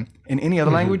time. In any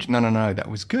other language, no, that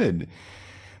was good.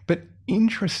 But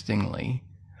interestingly,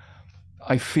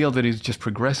 I feel that it's just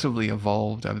progressively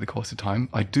evolved over the course of time.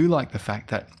 I do like the fact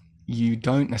that you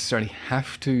don't necessarily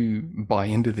have to buy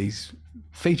into these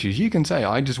features. You can say,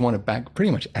 I just want it back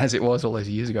pretty much as it was all those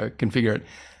years ago, configure it,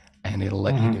 and it'll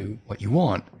let you do what you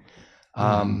want.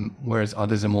 Whereas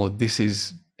others are more, this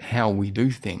is how we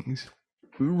do things.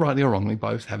 Rightly or wrongly,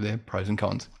 both have their pros and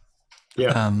cons.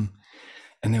 Yeah.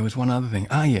 And there was one other thing.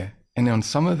 And on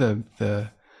some of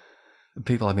the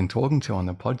people I've been talking to on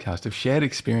the podcast have shared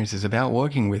experiences about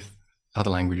working with other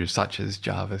languages such as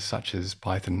Java, such as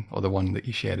Python, or the one that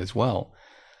you shared as well.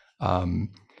 And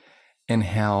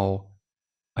how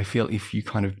I feel if you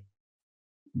kind of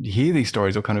hear these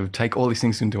stories or kind of take all these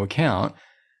things into account,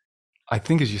 I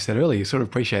think, as you said earlier, you sort of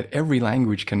appreciate every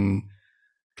language can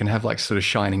have like sort of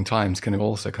shining times, can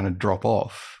also kind of drop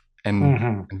off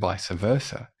and vice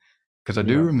versa. Because I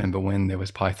do remember when there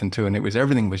was Python 2 and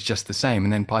everything was just the same.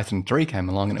 And then Python 3 came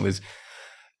along and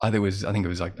I think it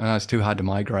was like, it's too hard to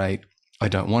migrate. I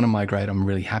don't want to migrate. I'm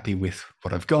really happy with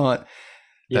what I've got.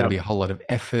 That'll be a whole lot of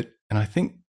effort. And I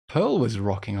think Perl was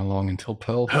rocking along until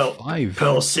Perl 5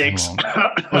 Perl came 6. along.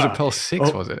 Was it Perl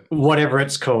 6, was it? Whatever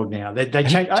it's called now. They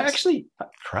changed.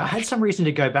 I had some reason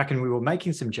to go back, and we were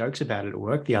making some jokes about it at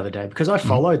work the other day because I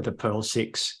followed the Perl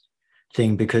 6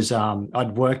 thing because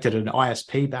I'd worked at an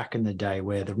ISP back in the day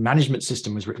where the management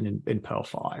system was written in Perl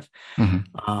 5.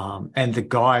 And the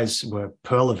guys were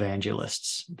Perl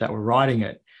evangelists that were writing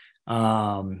it.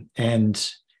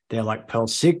 And they're like, Perl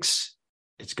 6,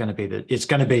 it is going to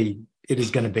be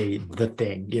the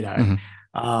thing, you know.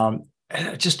 And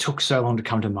it just took so long to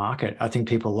come to market. I think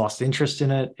people lost interest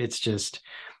in it. It's just,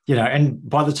 you know, and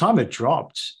by the time it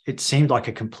dropped, it seemed like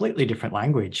a completely different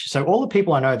language. So all the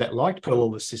people I know that liked Perl, all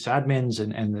the sysadmins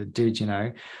and the dudes, you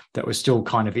know, that were still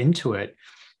kind of into it,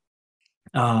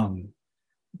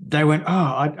 they went,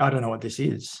 oh, I don't know what this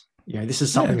is. You know, this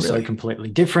is something so completely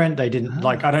different. They didn't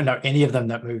like, I don't know any of them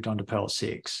that moved on to Perl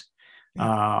 6.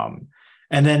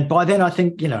 And then by then, I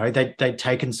think, you know, they'd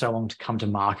taken so long to come to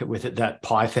market with it that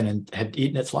Python had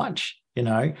eaten its lunch. You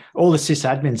know, all the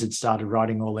sysadmins had started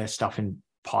writing all their stuff in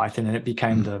Python, and it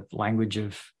became the language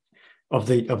of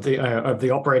the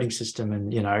operating system.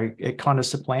 And, you know, it kind of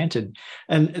supplanted.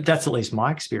 And that's at least my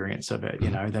experience of it, you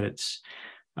know, that it's,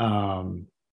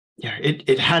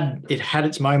 it had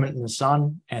its moment in the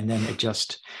sun, and then it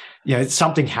just, you know,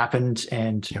 something happened,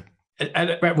 and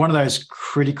at one of those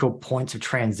critical points of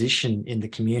transition in the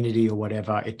community or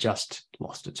whatever, it just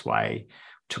lost its way,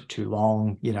 took too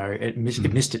long, you know, it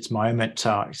missed its moment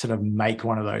to sort of make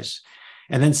one of those.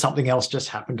 And then something else just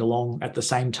happened along at the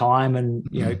same time, and,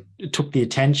 you know, it took the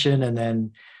attention, and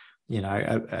then, you know,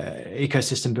 a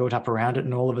ecosystem built up around it,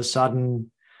 and all of a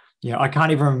sudden, you know, I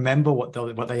can't even remember what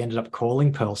they ended up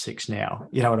calling Perl 6 now.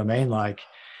 You know what I mean? Like,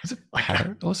 is it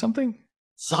Parrot or something?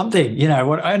 Something, you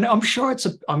know, and I'm sure it's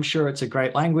a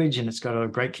great language, and it's got a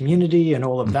great community and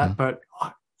all of that, but,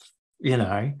 you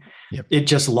know, it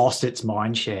just lost its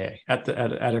mind share at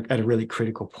a really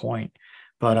critical point.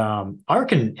 But I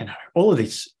reckon, you know, all of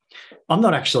this, I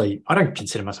don't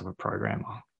consider myself a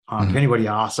programmer. If anybody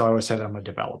asks, I always say that I'm a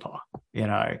developer, you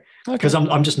know, because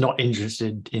I'm just not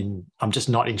interested in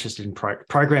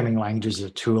programming languages as a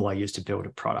tool I use to build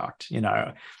a product. You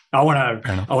know, I want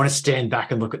to stand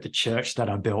back and look at the church that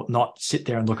I built, not sit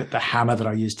there and look at the hammer that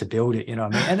I used to build it. You know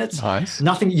what I mean? And it's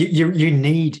nothing. You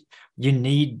need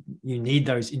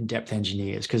those in-depth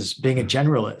engineers, because being a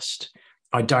generalist,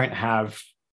 I don't have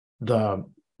the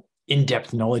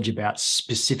in-depth knowledge about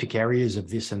specific areas of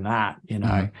this and that. You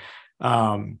know.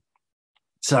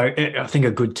 So I think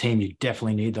a good team, you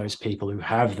definitely need those people who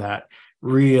have that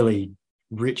really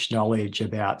rich knowledge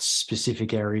about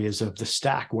specific areas of the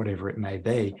stack, whatever it may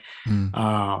be.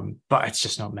 But it's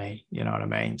just not me, you know what I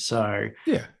mean? So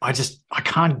I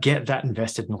can't get that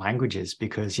invested in languages,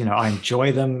 because, you know, I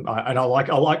enjoy them. I like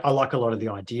a lot of the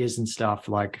ideas and stuff.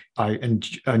 Like I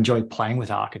enjoy playing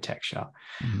with architecture,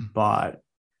 but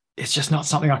it's just not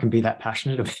something I can be that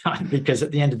passionate about, because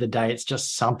at the end of the day, it's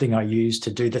just something I use to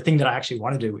do the thing that I actually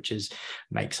want to do, which is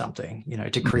make something, you know,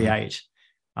 to create.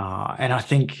 And I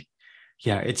think,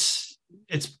 yeah, it's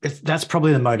that's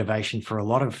probably the motivation for a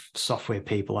lot of software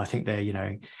people. I think they're, you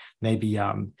know, maybe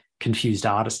confused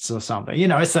artists or something. You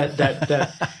know, it's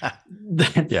that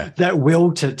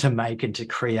will to make and to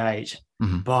create.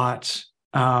 But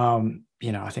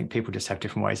you know, I think people just have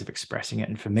different ways of expressing it.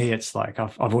 And for me, it's like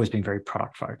I've always been very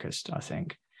product focused, I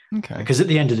think. Because at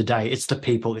the end of the day, it's the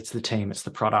people, it's the team, it's the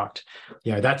product.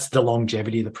 You know, that's the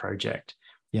longevity of the project.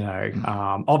 You know,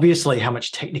 obviously how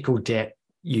much technical debt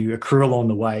you accrue along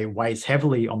the way weighs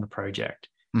heavily on the project.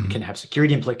 It can have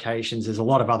security implications. There's a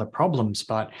lot of other problems.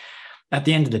 But at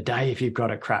the end of the day, if you've got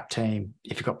a crap team,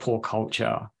 if you've got poor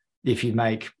culture, if you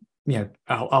make, you know,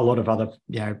 a lot of other,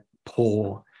 you know,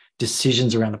 poor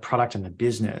decisions around the product and the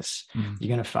business, you're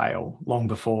going to fail long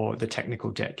before the technical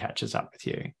debt catches up with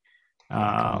you.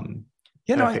 I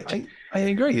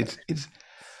agree.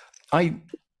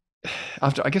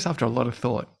 After a lot of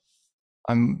thought,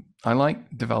 I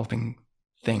like developing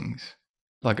things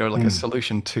like a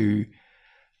solution to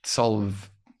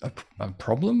solve a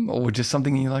problem, or just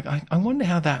something you're like, I wonder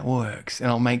how that works,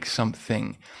 and I'll make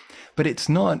something. But it's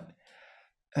not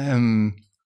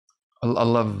I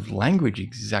love language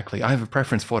exactly. I have a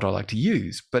preference for what I like to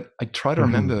use, but I try to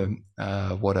remember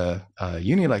what a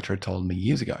uni lecturer told me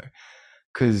years ago,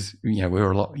 because, you know, we were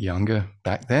a lot younger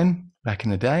back then, back in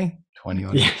the day, 20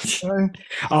 odd years ago.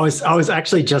 I was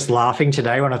actually just laughing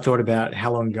today when I thought about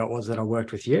how long ago it was that I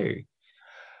worked with you,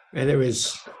 and it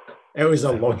was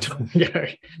a long time ago.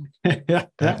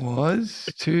 That was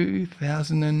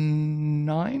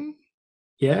 2009.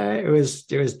 Yeah, it was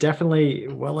definitely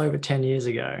well over 10 years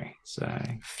ago. So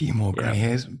A few more grey yeah,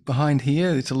 hairs behind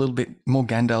here. It's a little bit more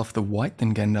Gandalf the White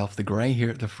than Gandalf the Grey here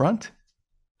at the front.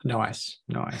 nice,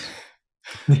 nice.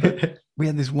 But we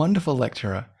had this wonderful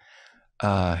lecturer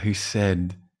who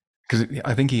said, because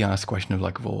I think he asked a question of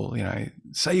like, well,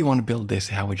 say you want to build this,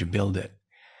 how would you build it?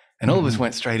 And all of us Mhm.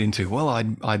 went straight into, well,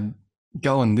 I'd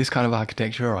go on this kind of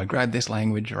architecture, or I'd grab this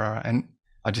language, and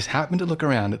I just happened to look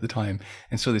around at the time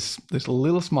and saw this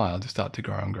little smile just start to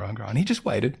grow and grow and grow. And he just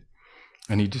waited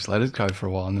and he just let it go for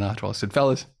a while. And then after all, I said,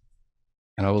 fellas,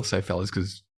 and I will say fellas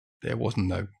because there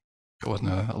wasn't a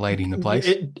lady in the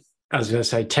place I was going to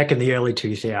say tech in the early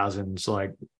 2000s,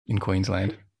 like in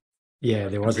Queensland. yeah,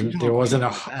 Regional Queensland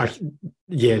at that.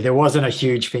 there wasn't a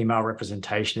huge female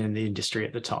representation in the industry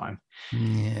at the time.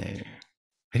 Yeah.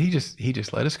 But he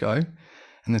just let us go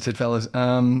and then said, fellas,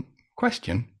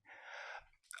 question.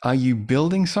 Are you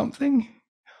building something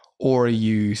or are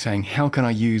you saying, how can I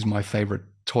use my favorite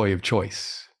toy of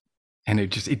choice? And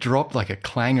it dropped like a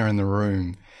clangor in the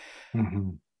room. Mm-hmm.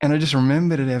 And I just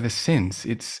remembered it ever since.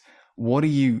 It's what are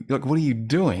you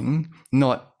doing?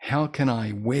 Not how can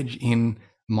I wedge in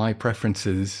my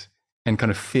preferences and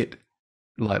kind of fit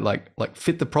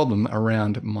fit the problem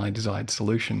around my desired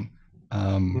solution.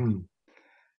 Mm.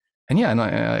 And yeah, and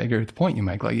I agree with the point you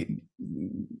make. Like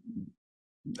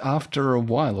after a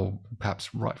while, or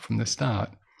perhaps right from the start,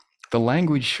 the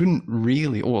language shouldn't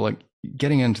really, or like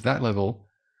getting into that level,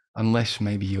 unless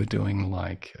maybe you're doing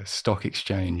like a stock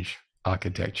exchange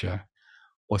architecture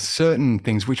or certain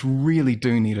things which really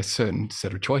do need a certain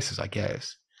set of choices, I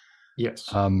guess.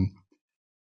 Yes.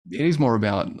 It is more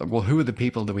about, well, who are the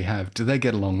people that we have? Do they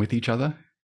get along with each other?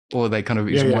 Or are they kind of,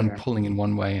 is one pulling in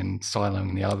one way and siloing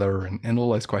in the other, and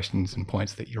all those questions and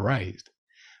points that you raised,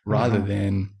 rather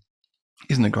than,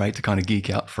 isn't it great to kind of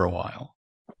geek out for a while?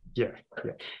 Yeah.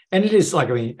 And it is like,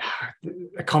 I mean,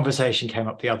 a conversation came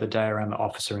up the other day around the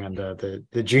office around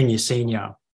the junior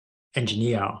senior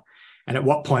engineer. And at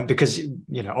what point, because,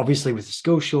 obviously with the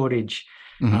skill shortage,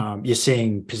 you're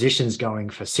seeing positions going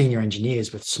for senior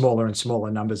engineers with smaller and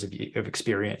smaller numbers of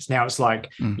experience. Now it's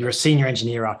like you're a senior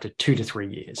engineer after 2 to 3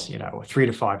 years, or 3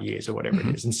 to 5 years or whatever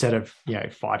it is, instead of,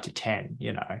 5 to 10,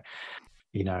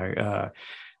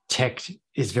 tech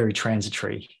is very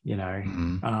transitory,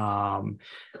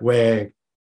 where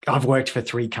I've worked for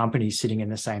 3 companies sitting in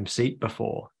the same seat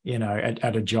before,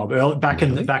 at a job back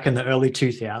in the early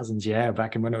 2000s. Yeah.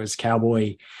 Back in when it was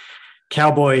cowboy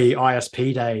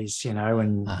ISP days,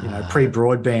 and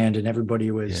pre-broadband, and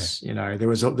everybody was, there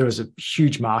was a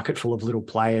huge market full of little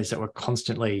players that were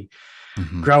constantly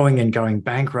growing and going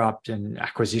bankrupt, and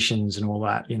acquisitions and all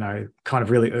that, kind of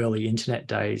really early internet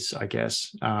days, I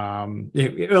guess.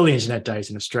 Early internet days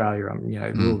in Australia, a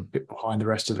little bit behind the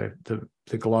rest of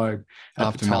the globe.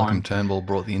 After Malcolm Turnbull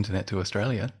brought the internet to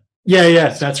Australia. Yeah,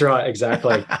 that's right,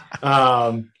 exactly.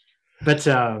 It's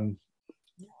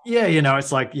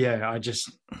like,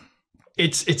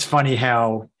 it's funny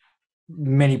how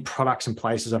many products and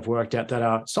places I've worked at that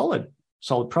are solid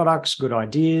products, good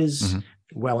ideas,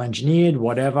 well engineered,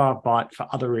 whatever, but for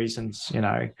other reasons,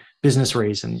 business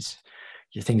reasons,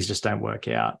 things just don't work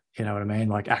out. You know what I mean?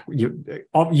 Like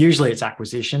usually it's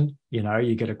acquisition,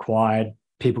 you get acquired,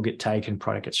 people get taken,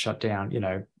 product gets shut down,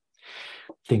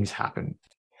 things happen.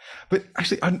 But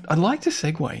actually, I'd like to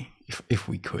segue, if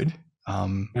we could,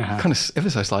 kind of ever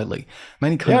so slightly,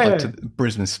 mainly kind of to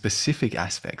Brisbane specific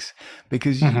aspects,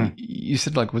 because you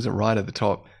said, like, was it right at the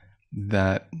top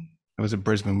that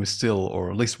Brisbane was still, or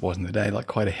at least was in the day, like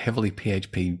quite a heavily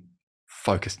PHP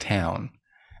focused town.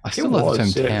 I still love the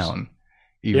term town.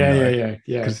 Yeah.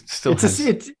 Because it's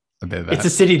a bit of that. It's a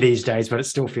city these days, but it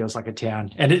still feels like a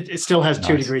town, and it still has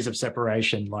 2 degrees of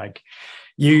separation. Like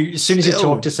as soon as you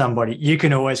talk to somebody, you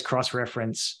can always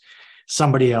cross-reference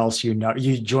somebody else you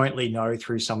jointly know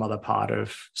through some other part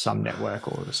of some network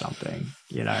or something,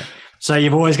 So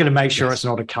you've always got to make sure it's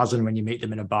not a cousin when you meet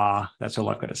them in a bar. That's all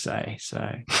I've got to say. So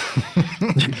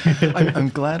I'm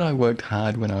glad I worked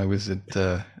hard when I was at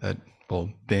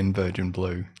then Virgin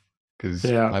Blue, because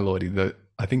my lordy,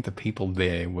 I think the people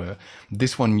there were,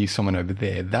 this one knew someone over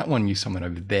there, that one knew someone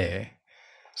over there.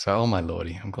 So, oh my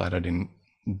lordy, I'm glad I didn't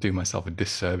do myself a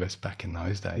disservice back in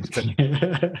those days. But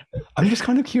I'm just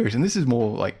kind of curious, and this is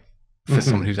more like for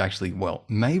someone who's actually,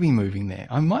 maybe moving there.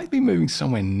 I might be moving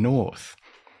somewhere north,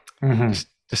 just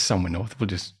somewhere north. We'll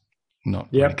just not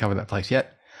really cover that place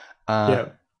yet.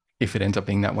 If it ends up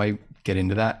being that way, get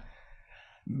into that.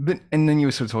 And then you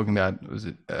were sort of talking about, was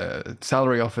it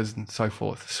salary offers and so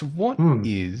forth. So what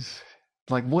is,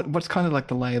 like, what's kind of like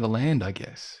the lay of the land, I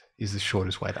guess, is the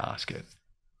shortest way to ask it.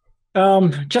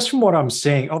 Just from what I'm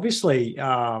seeing, obviously,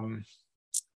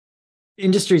 the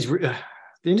industry's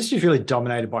really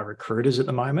dominated by recruiters at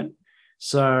the moment.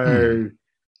 So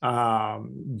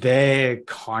they're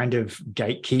kind of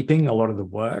gatekeeping a lot of the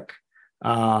work,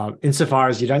 insofar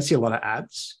as you don't see a lot of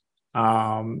ads.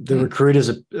 The recruiters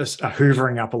are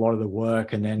hoovering up a lot of the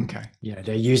work, and then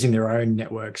they're using their own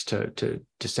networks to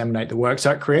disseminate the work. So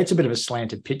it creates a bit of a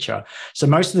slanted picture. So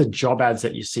most of the job ads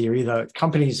that you see are either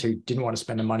companies who didn't want to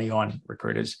spend the money on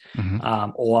recruiters,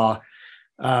 or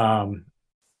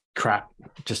crap,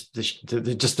 just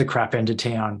the crap end of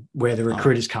town where the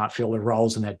recruiters can't fill the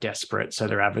roles and they're desperate, so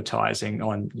they're advertising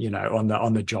on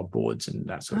the job boards and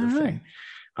that sort of thing.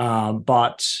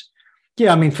 But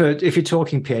yeah, I mean, if you're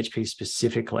talking PHP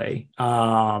specifically,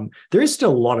 there is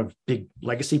still a lot of big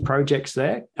legacy projects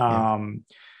there. Not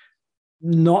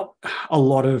a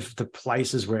lot of the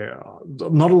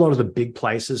big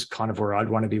places kind of where I'd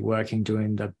want to be working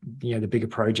doing the bigger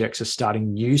projects are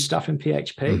starting new stuff in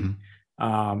PHP.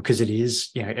 Because it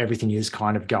is, everything is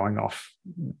kind of going off,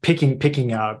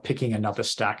 picking another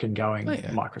stack and going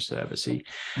microservice-y.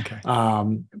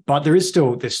 But there's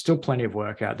still plenty of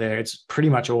work out there. It's pretty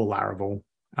much all Laravel,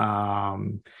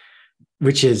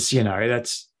 which is,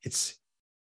 it's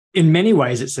in many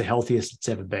ways it's the healthiest it's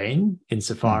ever been,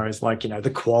 insofar as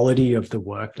the quality of the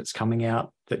work that's coming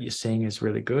out that you're seeing is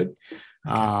really good.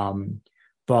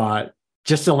 But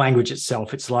just the language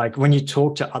itself, it's like when you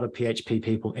talk to other PHP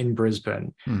people in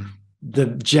Brisbane, the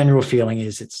general feeling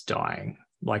is it's dying.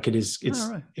 Like it is,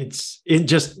 it's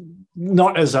just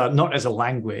not as a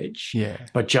language,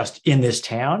 but just in this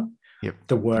town,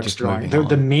 the work's dying.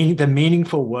 The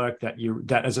meaningful work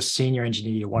that as a senior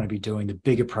engineer you want to be doing, the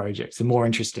bigger projects, the more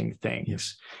interesting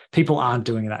things. People aren't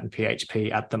doing that in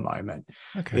PHP at the moment.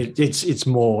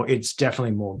 It's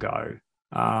definitely more Go.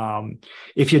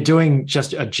 If you're doing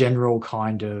just a general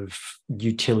kind of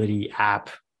utility app,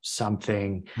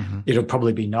 something, it'll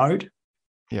probably be Node.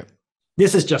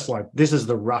 This is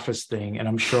the roughest thing. And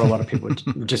I'm sure a lot of people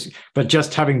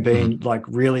just having been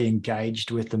really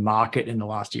engaged with the market in the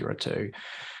last year or two.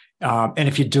 And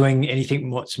if you're doing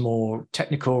anything what's more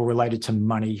technical related to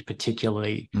money,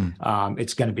 particularly,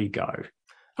 it's going to be Go.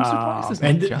 I'm surprised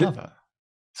there's not Java.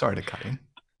 Sorry to cut in.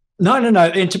 No.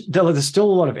 There's still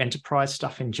a lot of enterprise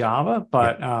stuff in Java,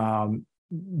 but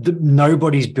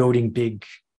nobody's building big.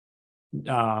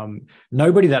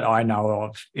 Nobody that I know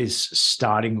of is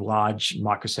starting large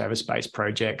microservice-based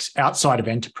projects outside of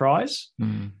enterprise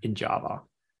in Java.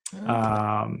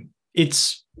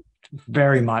 It's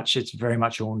very much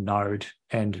all Node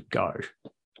and Go.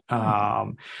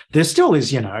 There still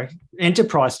is,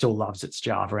 enterprise still loves its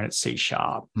Java and its C#,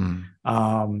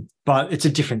 but it's a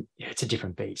different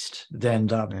beast than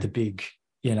the big,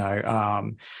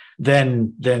 than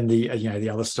the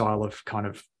other style of kind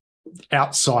of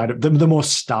outside of the more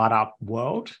startup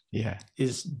world.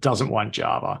 Doesn't want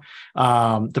Java.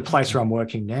 The place where I'm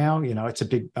working now, it's a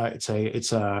big,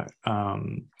 it's a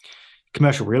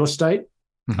commercial real estate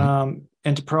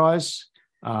enterprise.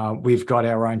 We've got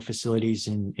our own facilities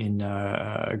in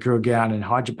Gurgaon and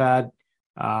Hyderabad,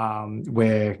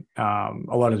 where a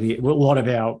lot of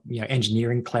our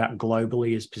engineering clout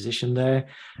globally is positioned there,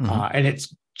 and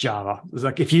it's Java. It's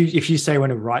like if you say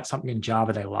when to write something in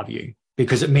Java, they love you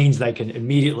because it means they can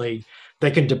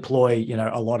deploy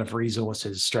a lot of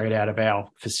resources straight out of our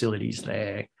facilities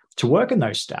there to work in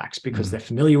those stacks because they're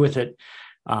familiar with it.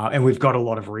 And we've got a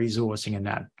lot of resourcing in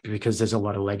that because there's a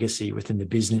lot of legacy within the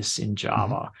business in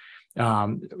Java.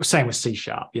 Same with C#,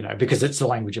 because it's the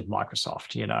language of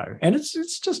Microsoft, and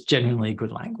it's just genuinely a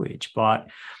good language. But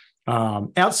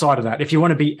outside of that, if you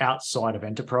want to be outside of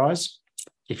enterprise,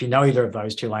 if you know either of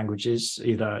those two languages,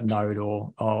 either Node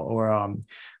or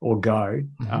Go,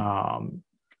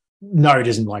 Node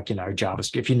isn't like,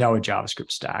 JavaScript. If you know a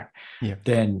JavaScript stack,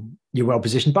 then you're well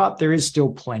positioned. But there is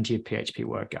still plenty of PHP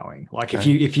work going. Like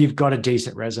if you've got a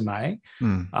decent resume,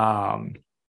 and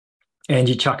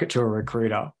you chuck it to a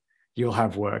recruiter, you'll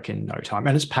have work in no time.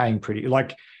 And it's paying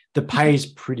the pay is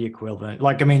pretty equivalent.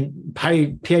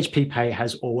 PHP pay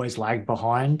has always lagged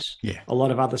behind a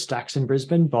lot of other stacks in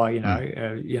Brisbane by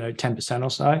 10% or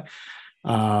so.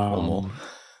 Or more.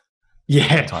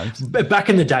 Yeah, but back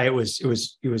in the day, it was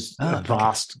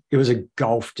vast. It was a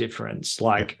gulf difference.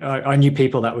 I knew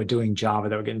people that were doing Java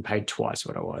that were getting paid twice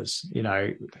what I was,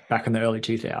 back in the early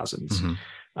 2000s.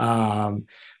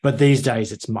 But these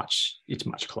days, it's much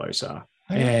closer.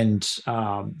 And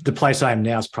the place I am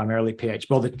now is primarily PHP.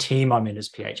 Well, the team I'm in is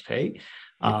PHP,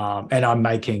 and I'm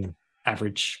making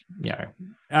average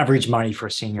money for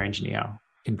a senior engineer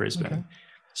in Brisbane.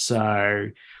 So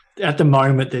at the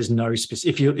moment, there's no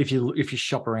specific. If you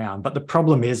shop around, but the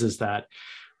problem is that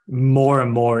more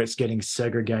and more it's getting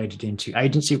segregated into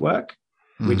agency work.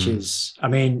 which is, I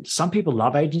mean, some people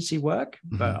love agency work,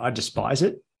 but I despise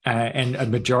it. And a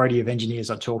majority of engineers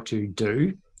I talk to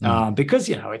do, because,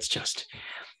 you know, it's just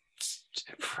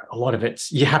a lot of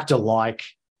it's, you have to like,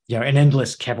 you know, an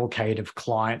endless cavalcade of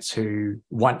clients who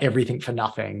want everything for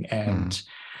nothing. And,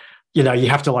 you know, you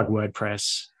have to like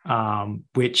WordPress,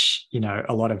 which, you know,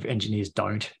 a lot of engineers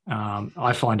don't.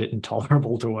 I find it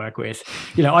intolerable to work with.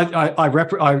 You know,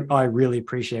 I really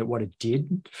appreciate what it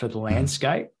did for the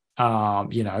landscape.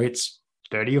 You know, it's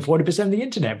 30 or 40% of the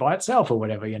internet by itself or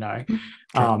whatever, you know.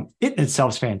 It in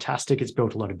itself is fantastic. It's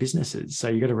built a lot of businesses. So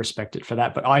you got to respect it for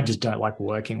that. But I just don't like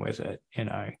working with it, you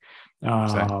know,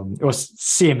 or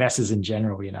CMSs in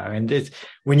general, you know. And it's,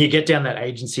 when you get down that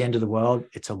agency end of the world,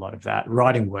 it's a lot of that,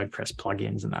 writing WordPress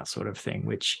plugins and that sort of thing,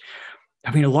 which,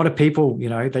 I mean, a lot of people, you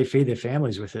know, they feed their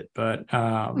families with it. But,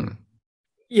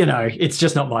 you know, it's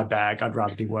just not my bag. I'd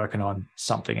rather be working on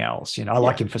something else. You know, I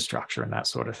like infrastructure and that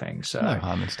sort of thing. So no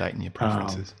harm in stating your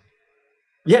preferences.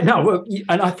 Well,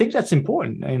 and I think that's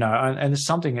important, you know, and it's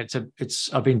something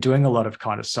I've been doing a lot of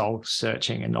kind of soul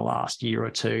searching in the last year or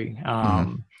two.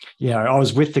 You know, I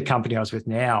was with the company I was with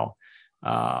now,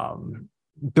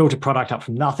 built a product up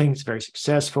from nothing. It's very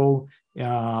successful. You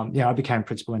know, I became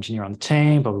principal engineer on the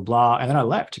team, blah, blah, blah. And then I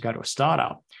left to go to a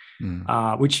startup,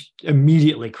 which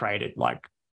immediately created like,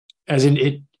 as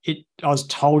in I was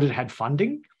told it had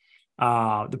funding.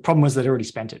 The problem was they'd already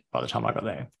spent it by the time I got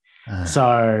there.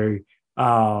 So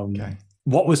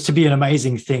what was to be an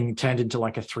amazing thing turned into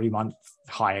like a 3-month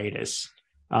hiatus.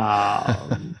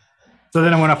 So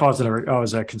then I went off. I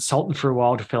was a consultant for a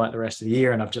while to fill out the rest of the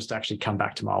year, and I've just actually come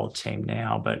back to my old team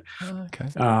now. But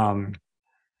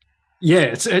yeah,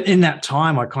 it's in that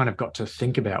time I kind of got to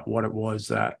think about what it was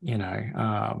that, you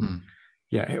know,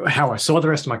 yeah, how I saw the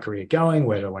rest of my career going.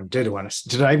 Where do I want to do?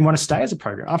 Did I even want to stay as a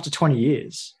programmer after 20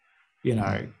 years? You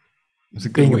know,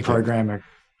 being a programmer.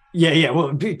 Yeah.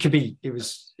 Well, it could be. It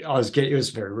was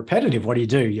very repetitive. What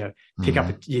do? You pick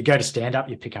up. You go to stand up.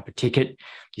 You pick up a ticket.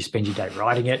 You spend your day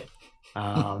writing it.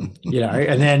 You know,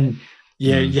 and then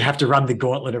you have to run the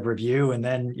gauntlet of review, and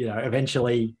then, you know,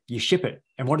 eventually you ship it.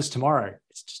 And what is tomorrow?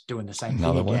 It's just doing the same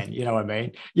thing again. You know what I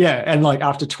mean? Yeah. And like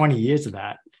after 20 years of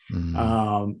that,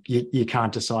 you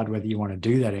can't decide whether you want to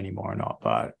do that anymore or not.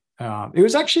 But it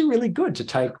was actually really good to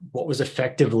take what was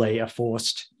effectively a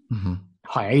forced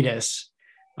hiatus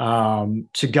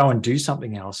to go and do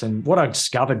something else. And what I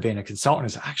discovered being a consultant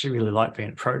is I actually really liked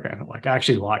being a programmer. Like I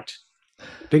actually liked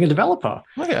being a developer.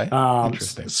 Okay.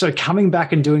 Interesting. So coming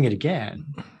back and doing it again,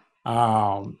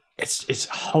 it's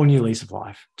a whole new lease of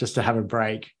life just to have a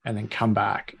break and then come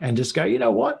back and just go, you know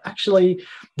what, actually,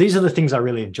 these are the things I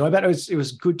really enjoy about it. It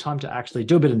was a good time to actually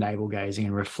do a bit of navel gazing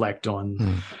and reflect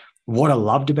on what I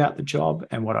loved about the job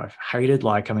and what I've hated.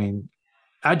 Like, I mean,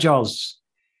 Agile's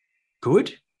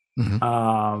good.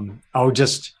 I'll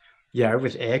just,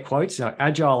 with air quotes,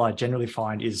 Agile I generally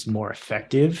find is more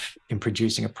effective in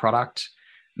producing a product.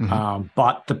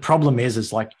 But the problem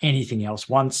is like anything else,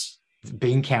 once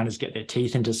bean counters get their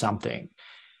teeth into something,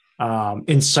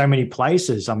 in so many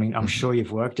places, I mean, I'm sure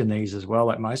you've worked in these as well,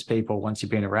 like most people, once you've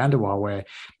been around a while, where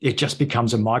it just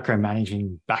becomes a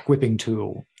micromanaging backwhipping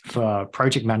tool for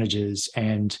project managers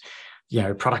and, you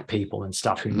know, product people and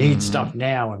stuff who need stuff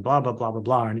now and blah, blah, blah, blah,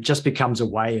 blah. And it just becomes a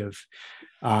way of,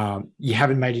 you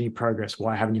haven't made any progress.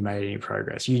 Why haven't you made any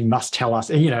progress? You must tell us.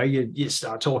 And, you know, you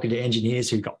start talking to engineers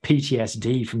who got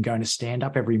PTSD from going to stand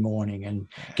up every morning and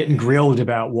getting grilled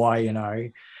about why, you know,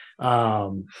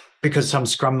 because some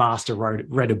scrum master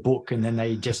read a book and then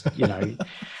they just, you know,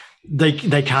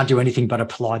 they can't do anything but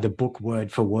apply the book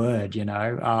word for word, you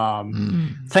know.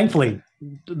 Thankfully,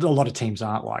 a lot of teams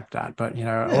aren't like that, but, you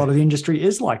know, a lot of the industry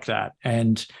is like that.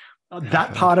 And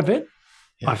that part of it,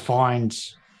 I find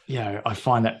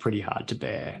that pretty hard to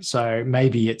bear. So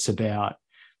maybe it's about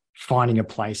finding a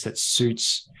place that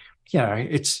suits, you know,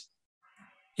 you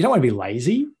don't want to be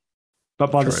lazy,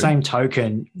 but by the same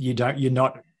token, you're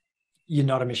not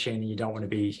a machine and you don't want to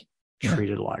be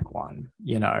treated like one.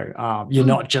 You know, you're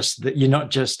not just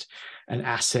an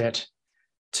asset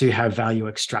to have value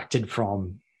extracted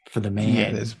from for the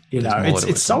man.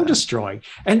 It's soul destroying.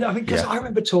 And I mean, because I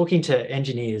remember talking to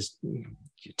engineers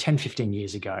 10, 15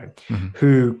 years ago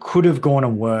who could have gone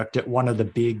and worked at one of the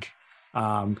big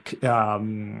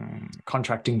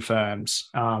contracting firms,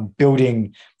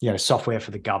 building, you know, software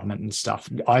for the government and stuff,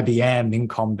 IBM,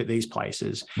 Incom, but these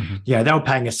places, they were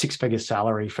paying a 6-figure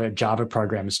salary for Java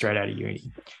programmers straight out of uni,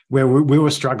 where we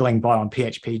were struggling on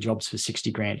PHP jobs for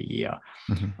 60 grand a year.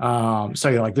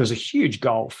 So like there's a huge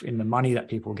gulf in the money that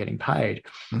people are getting paid.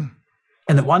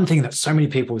 And the one thing that so many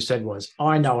people said was,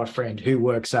 I know a friend who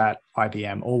works at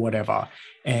IBM or whatever,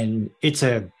 and it's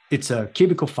a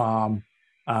cubicle farm,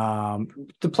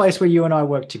 the place where you and I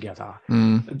work together.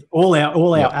 All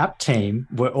our app team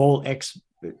were all ex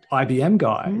IBM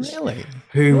guys, Really?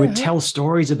 who would tell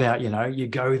stories about, you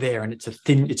go there and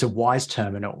it's a Wise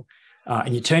terminal,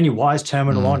 and you turn your Wise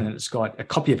terminal on, and it's got a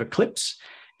copy of Eclipse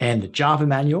and the Java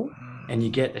manual, and you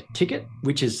get a ticket,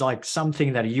 which is like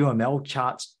something that a UML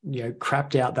chart's,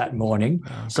 crapped out that morning.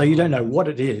 So you don't know what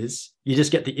it is. You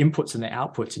just get the inputs and the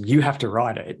outputs, and you have to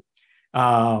write it.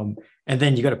 And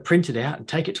then you got to print it out and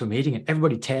take it to a meeting, and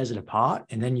everybody tears it apart,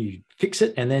 and then you fix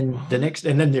it. And then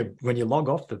when you log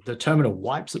off, the terminal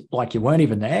wipes it like you weren't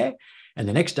even there. And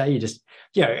the next day you just,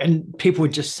 and people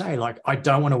would just say, like, I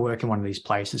don't want to work in one of these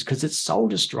places because it's soul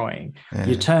destroying. Yeah.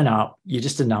 You turn up, you're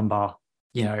just a number.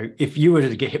 If you were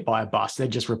to get hit by a bus,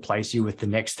 they'd just replace you with the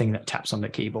next thing that taps on the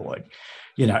keyboard.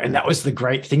 And that was the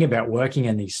great thing about working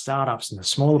in these startups and the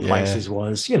smaller places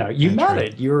was, you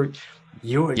mattered. You were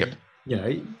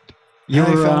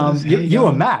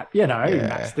Matt,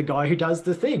 Matt's the guy who does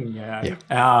the thing,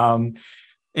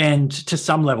 and to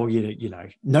some level,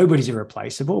 nobody's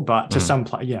irreplaceable, but to some,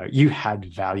 you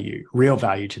had value, real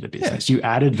value to the business. You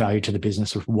added value to the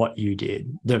business with what you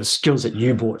did, the skills that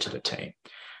you brought to the team.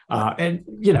 And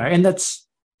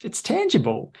it's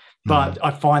tangible, but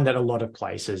I find that a lot of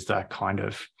places that kind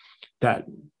of that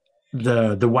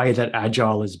the way that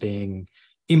Agile is being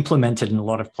implemented in a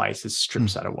lot of places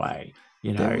strips that away.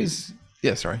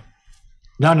 Sorry.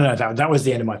 No. That was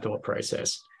the end of my thought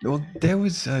process. Well, there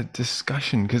was a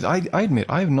discussion because I admit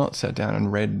I have not sat down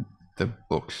and read the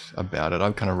books about it.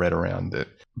 I've kind of read around it,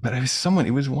 but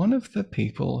it was one of the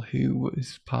people who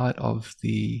was part of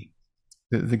the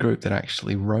group that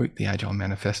actually wrote the Agile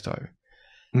Manifesto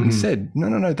and said,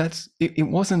 no,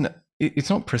 it's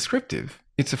not prescriptive.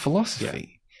 It's a philosophy.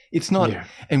 Yeah. It's not,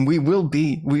 and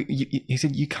he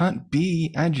said, you can't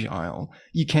be Agile.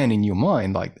 You can in your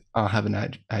mind, like, I'll have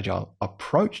an Agile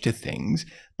approach to things,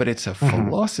 but it's a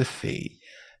philosophy.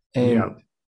 And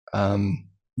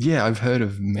I've heard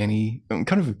of many,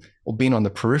 or been on the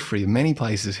periphery of many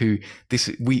places who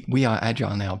we are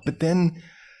Agile now. But then,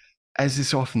 as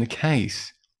is often the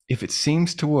case, if it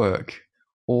seems to work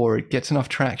or it gets enough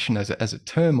traction as a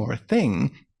term or a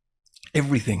thing,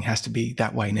 everything has to be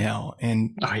that way now.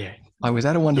 And I was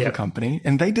at a wonderful company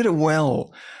and they did it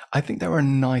well. I think they were a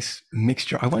nice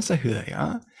mixture. I won't say who they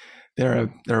are.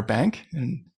 They're a bank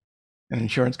and an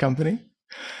insurance company.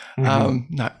 No,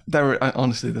 they were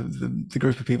honestly the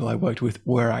group of people I worked with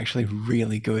were actually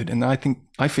really good. And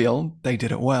I feel they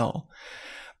did it well.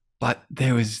 But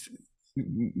there was, what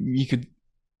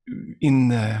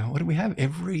do we have?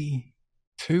 Every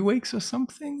 2 weeks or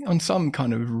something on some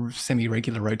kind of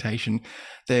semi-regular rotation,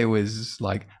 there was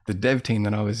like the dev team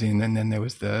that I was in, and then there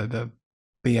was the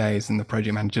BAs and the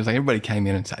project managers. Like, everybody came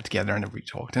in and sat together and everybody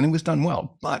talked, and it was done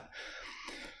well. But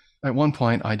at one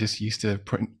point, I just used to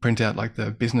print out like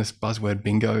the business buzzword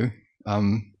bingo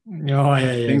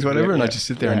things, whatever, and I just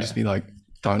sit there and just be like,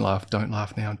 don't laugh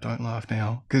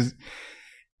now, because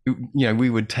we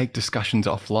would take discussions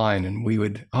offline, and we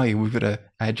would, we've got to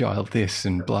Agile this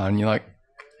and blah, and you're like,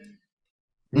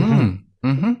 Matt,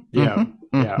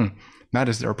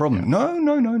 is there a problem?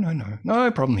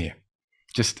 No problem here.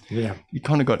 Just, you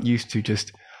kind of got used to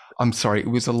just, I'm sorry, it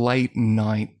was a late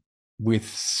night with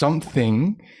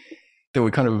something that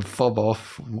would kind of fob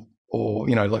off, or,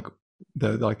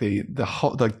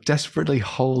 the desperately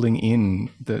holding in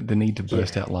the need to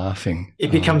burst out laughing.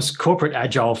 It becomes corporate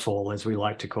Agile fall, as we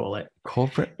like to call it.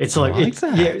 Corporate. It's like, it's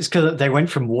because they went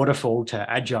from waterfall to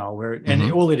Agile,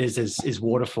 and all it is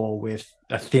waterfall with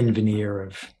a thin veneer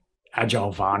of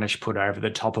Agile varnish put over the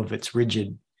top of its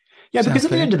rigid. Yeah, because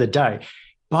at the end of the day,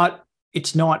 but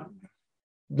it's not,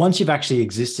 once you've actually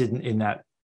existed in that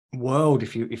world,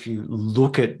 if you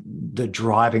look at the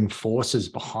driving forces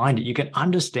behind it, you can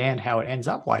understand how it ends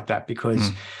up like that,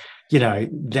 because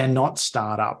they're not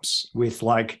startups with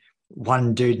like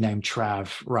one dude named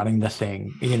Trav running the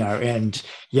thing, and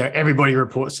everybody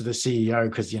reports to the CEO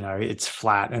because it's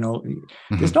flat and all.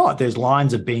 There's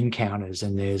lines of bean counters,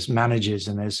 and there's managers,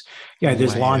 and there's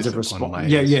there's lines of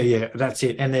response. That's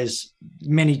it. And there's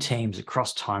many teams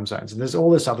across time zones, and there's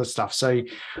all this other stuff. So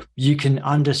you can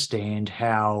understand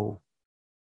how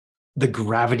the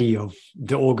gravity of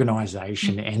the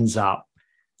organization ends up,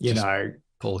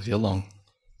 pulls you along.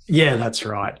 Yeah, that's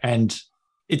right. And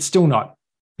it's still not,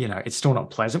 it's still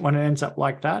not pleasant when it ends up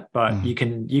like that, but you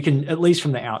can at least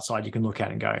from the outside, you can look at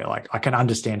it and go like, I can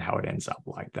understand how it ends up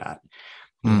like that,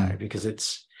 because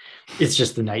it's, it's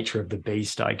just the nature of the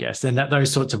beast, I guess. And that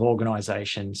those sorts of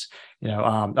organizations,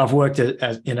 I've worked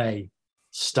in a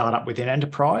startup within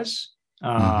enterprise,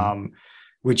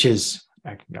 which is,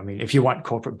 I mean, if you want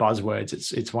corporate buzzwords,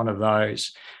 it's one of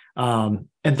those. And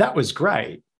that was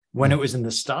great when it was in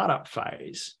the startup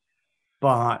phase.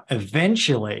 But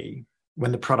eventually,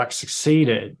 when the product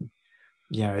succeeded,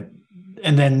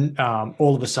 and then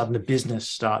all of a sudden the business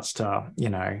starts to,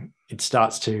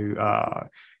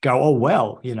 go, oh,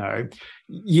 well,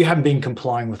 you haven't been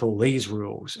complying with all these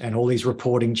rules and all these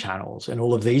reporting channels and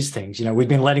all of these things. We've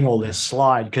been letting all this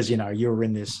slide because, you were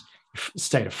in this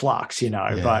state of flux,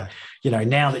 but,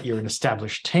 now that you're an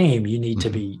established team, you need to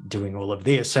be doing all of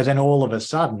this. So then all of a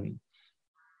sudden,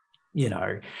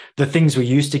 the things we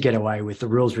used to get away with, the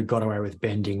rules we got away with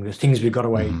bending, the things we got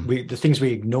away, the things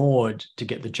we ignored to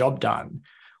get the job done,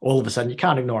 all of a sudden you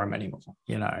can't ignore them anymore.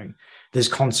 There's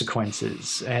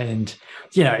consequences, and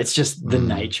it's just the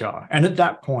nature. And at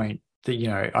that point,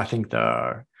 I think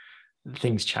the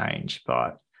things change.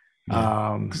 But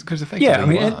because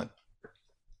effectively,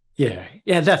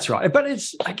 yeah, that's right. But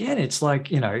it's like,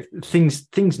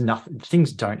 things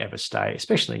don't ever stay,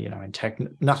 especially, in tech,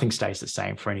 nothing stays the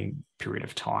same for any period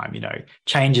of time.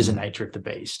 Change is the nature of the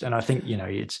beast. And I think,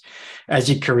 it's, as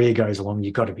your career goes along,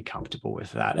 you've got to be comfortable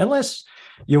with that. Unless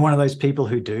you're one of those people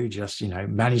who do just,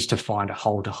 manage to find a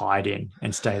hole to hide in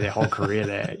and stay their whole career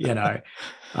there, like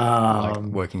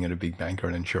working at a big bank or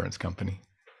an insurance company.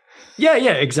 Yeah,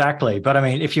 exactly. But I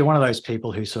mean, if you're one of those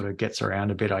people who sort of gets around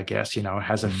a bit, I guess,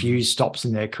 has a few stops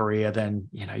in their career, then,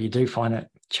 you do find that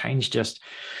change just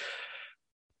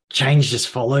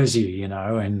follows you,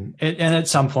 and at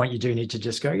some point you do need to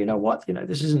just go, what,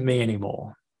 this isn't me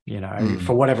anymore,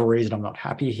 for whatever reason, I'm not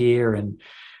happy here. And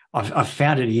I've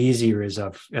found it easier as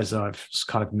I've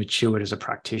kind of matured as a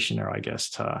practitioner, I guess,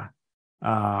 to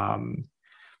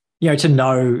to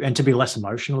know and to be less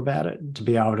emotional about it, to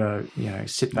be able to,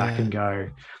 sit back and go,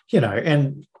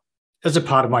 and as a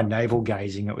part of my navel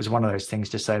gazing, it was one of those things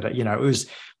to say that,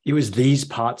 it was these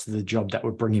parts of the job that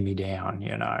were bringing me down,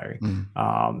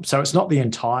 so it's not the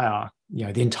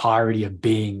entirety of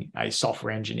being a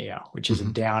software engineer, which is a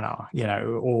downer,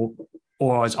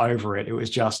 or I was over it. It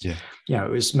was just, it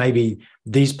was maybe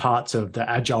these parts of the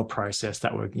agile process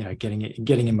that were,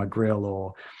 getting in my grill,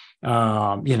 or,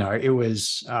 it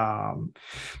was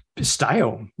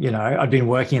stale. I'd been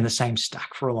working in the same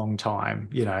stack for a long time,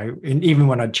 and even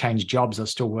when I'd changed jobs, I was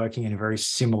still working in very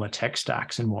similar tech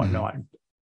stacks and whatnot,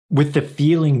 with the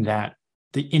feeling that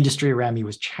the industry around me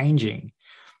was changing.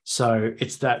 So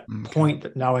it's that point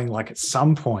that knowing, like, at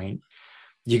some point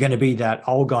you're going to be that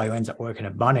old guy who ends up working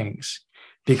at Bunnings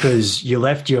because you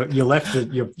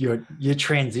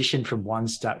transition from one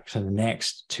stack to the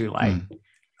next too late.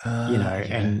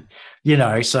 And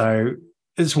so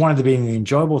it's one of the being the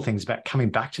enjoyable things about coming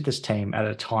back to this team at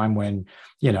a time when,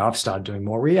 I've started doing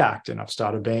more React, and I've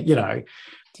started being,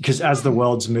 because as the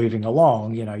world's moving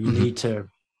along, you need to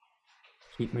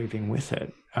keep moving with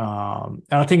it. And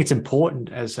I think it's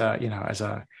important as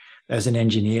an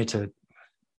engineer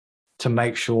to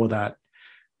make sure that,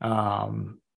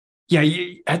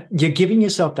 you're giving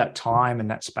yourself that time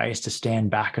and that space to stand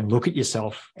back and look at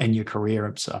yourself and your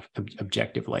career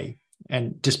objectively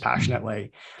and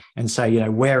dispassionately, and say,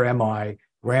 where am I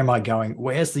going?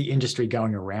 Where's the industry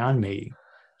going around me?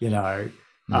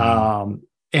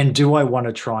 And do I want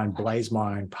to try and blaze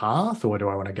my own path, or do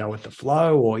I want to go with the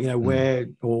flow, or,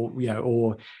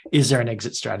 or is there an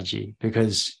exit strategy?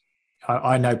 Because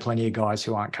I know plenty of guys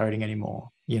who aren't coding anymore.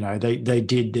 They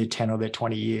did their 10 or their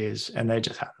 20 years and they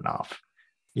just had enough,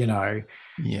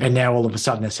 and now all of a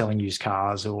sudden they're selling used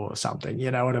cars or something,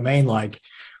 you know what I mean? Like,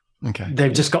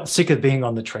 they've just got sick of being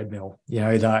on the treadmill,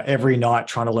 every night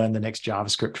trying to learn the next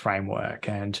JavaScript framework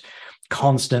and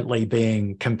constantly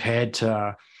being compared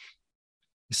to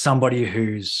somebody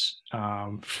who's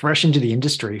fresh into the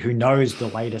industry, who knows the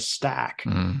latest stack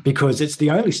because it's the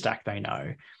only stack they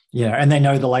know. And they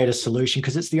know the latest solution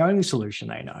because it's the only solution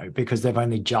they know, because they've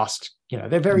only just,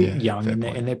 they're very young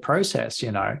in their process,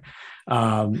 and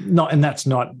that's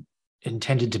not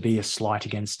intended to be a slight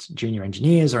against junior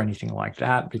engineers or anything like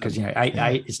that, because,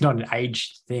 it's not an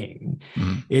age thing.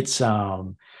 It's,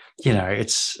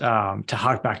 it's to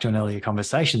hark back to an earlier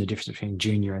conversation, the difference between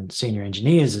junior and senior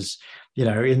engineers is,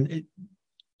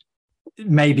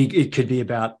 maybe it could be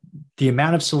about the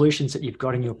amount of solutions that you've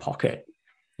got in your pocket.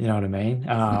 You know what I mean?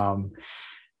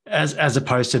 As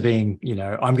opposed to being,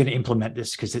 I'm going to implement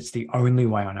this because it's the only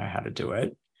way I know how to do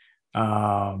it.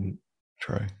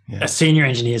 True. Yeah. A senior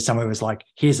engineer somewhere was like,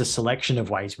 here's a selection of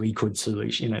ways we could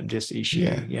solution this issue,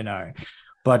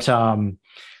 But,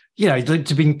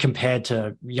 to being compared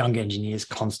to young engineers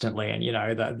constantly, and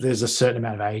that there's a certain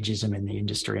amount of ageism in the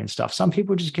industry and stuff. Some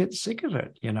people just get sick of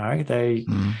it.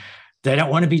 They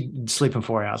don't want to be sleeping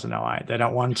 4 hours a night. They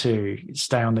don't want to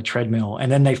stay on the treadmill,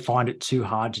 and then they find it too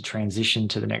hard to transition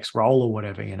to the next role or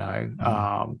whatever.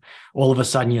 All of a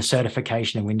sudden, your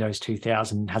certification in Windows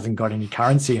 2000 hasn't got any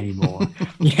currency anymore.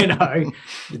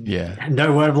 Yeah.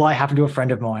 No word of lie happened to a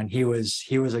friend of mine. He was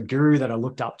a guru that I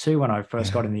looked up to when I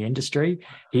first got in the industry.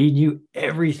 He knew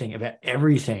everything about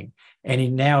everything, and he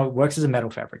now works as a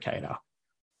metal fabricator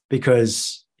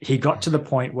because he got to the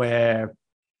point where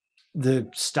the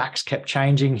stacks kept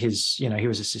changing. He was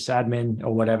a sysadmin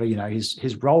or whatever,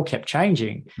 his role kept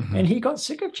changing, and he got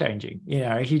sick of changing.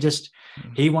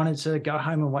 He wanted to go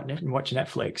home and watch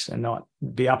Netflix and not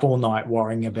be up all night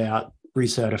worrying about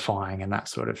recertifying and that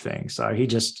sort of thing. So he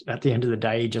just, at the end of the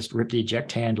day, he just ripped the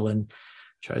eject handle and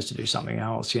chose to do something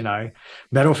else.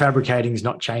 Metal fabricating is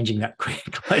not changing that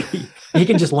quickly. He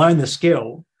can just learn the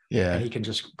skill, and he can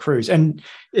just cruise. And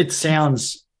it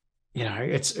sounds,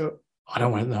 I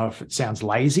don't want to know if it sounds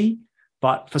lazy,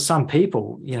 but for some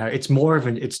people, it's more of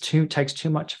takes too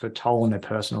much of a toll on their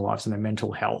personal lives and their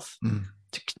mental health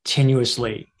to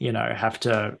continuously, have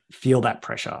to feel that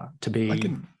pressure to be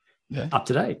up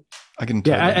to date. I can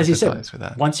totally as you said, with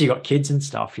that. Once you got kids and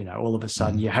stuff, all of a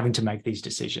sudden you're having to make these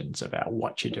decisions about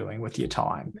what you're doing with your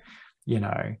time,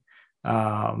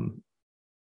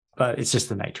 but it's just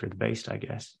the nature of the beast, I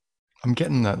guess. I'm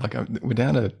getting that. We're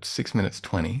down to 6 minutes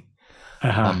 20.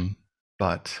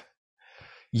 But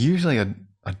usually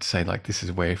I'd say this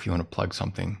is where, if you want to plug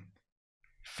something,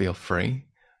 feel free.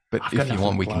 But if you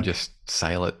want, we can just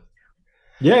sail it.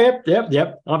 Yep.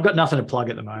 I've got nothing to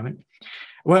plug at the moment.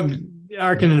 Well, I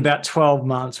reckon in about 12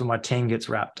 months when my team gets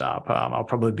wrapped up, I'll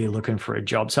probably be looking for a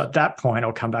job. So at that point,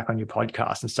 I'll come back on your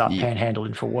podcast and start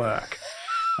panhandling for work.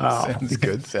 Sounds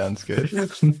good.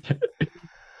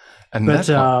 And at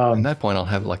that point, I'll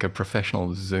have a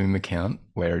professional Zoom account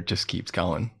where it just keeps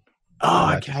going.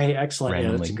 Oh, okay. Excellent.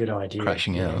 Yeah, that's a good idea.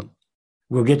 Crashing out.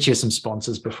 We'll get you some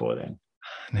sponsors before then.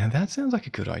 Now, that sounds like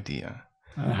a good idea.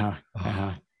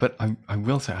 But I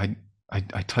will say, I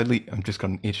totally, I've just got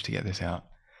an itch to get this out,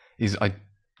 is I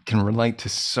can relate to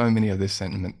so many of the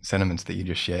sentiments that you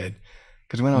just shared.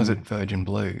 Because when I was at Virgin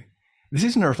Blue, this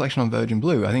isn't a reflection on Virgin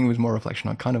Blue. I think it was more a reflection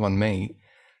on me.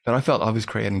 That I felt I was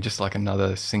creating just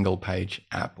another single page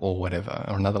app or whatever,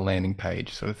 or another landing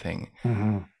page sort of thing.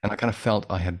 And I kind of felt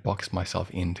I had boxed myself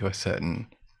into a certain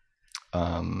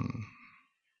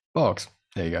box.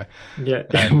 There you go. Yeah.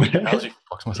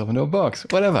 Box myself into a box,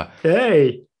 whatever.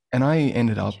 Hey. And I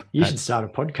ended up. You should start a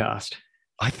podcast.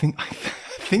 I think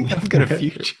I've got a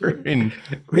future in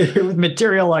with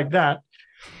material like that,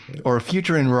 or a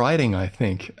future in writing. I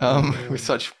think with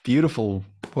such beautiful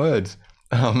words.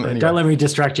 Anyway. Don't let me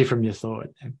distract you from your thought.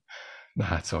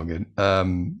 Nah, it's all good.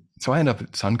 So I ended up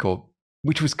at Suncorp,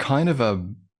 which was kind of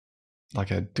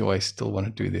do I still want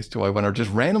to do this? Do I want to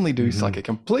just randomly do a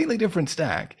completely different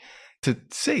stack to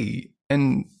see?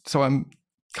 And so I'm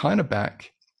kind of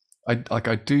back. I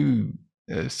do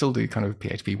still do kind of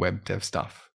PHP web dev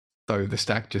stuff, though the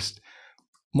stack just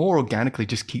more organically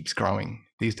just keeps growing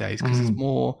these days because it's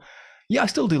more. Yeah, I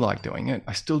still do like doing it.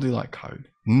 I still do like code.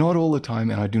 Not all the time,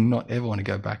 and I do not ever want to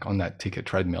go back on that ticket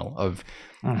treadmill of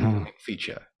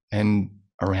feature and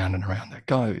around that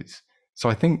goes. So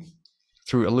I think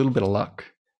through a little bit of luck,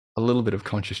 a little bit of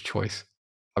conscious choice,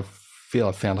 I feel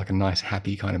I've found a nice,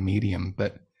 happy kind of medium.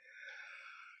 But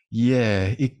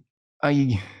yeah,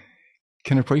 I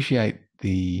can appreciate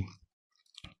the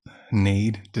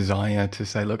desire to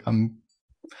say, look,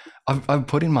 I've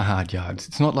put in my hard yards.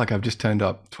 It's not like I've just turned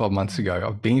up 12 months ago.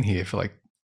 I've been here for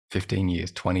 15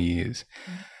 years, 20 years.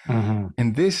 And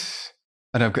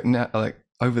I've got now,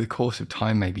 over the course of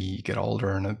time, maybe you get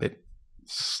older and a bit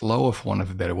slower, for want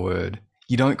of a better word.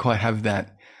 You don't quite have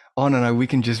that, oh, no, we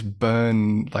can just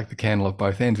burn the candle at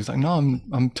both ends. It's no,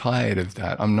 I'm tired of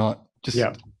that. I'm not just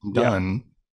done.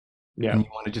 Yeah. And you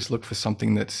want to just look for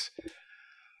something that's,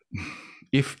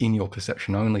 if in your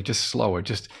perception only, just slower,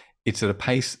 just it's at a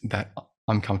pace that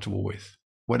I'm comfortable with,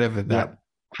 whatever that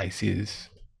pace is.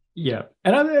 Yeah.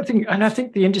 And I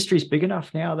think the industry is big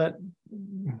enough now that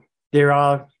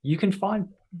you can find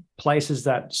places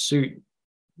that suit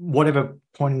whatever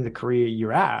point in the career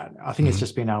you're at. I think it's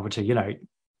just being able to,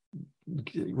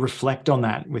 reflect on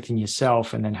that within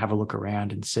yourself and then have a look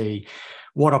around and see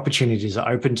what opportunities are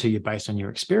open to you based on your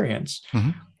experience.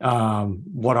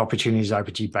 What opportunities are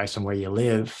open to you based on where you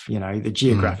live. You know, the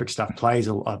geographic stuff plays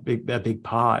a big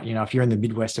part. You know, if you're in the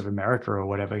Midwest of America or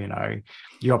whatever, you know,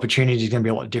 your opportunity is going to be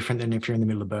a lot different than if you're in the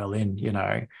middle of Berlin, you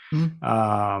know.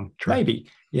 Maybe,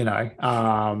 you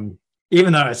know,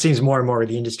 even though it seems more and more of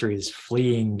the industry is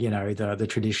fleeing, you know, the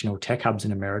traditional tech hubs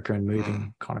in America and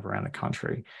moving kind of around the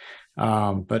country.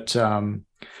 Yeah,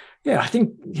 I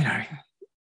think, you know,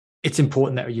 it's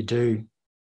important that you do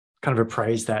kind of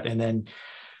appraise that and then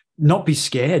not be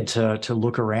scared to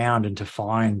look around and to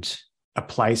find a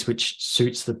place which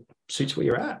suits where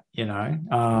you're at, you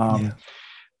know.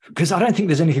 Because I don't think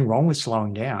there's anything wrong with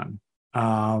slowing down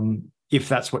if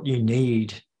that's what you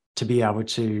need to be able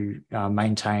to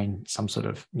maintain some sort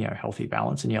of, you know, healthy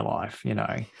balance in your life, you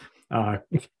know.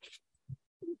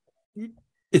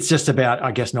 It's just about,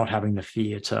 I guess, not having the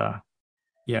fear to,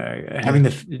 you know,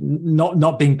 having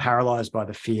not being paralyzed by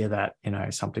the fear that, you know,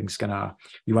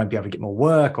 you won't be able to get more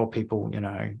work, or people, you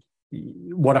know,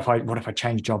 what if I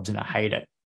change jobs and I hate it,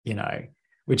 you know,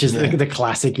 which is the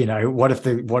classic, you know, what if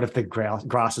the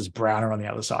grass is browner on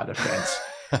the other side of the fence?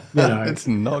 You know, it's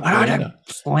not. I know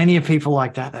plenty of people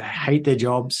like that hate their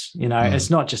jobs. You know, it's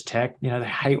not just tech. You know, they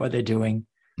hate what they're doing,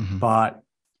 but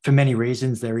for many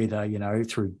reasons, they're either, you know,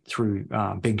 through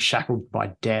being shackled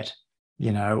by debt,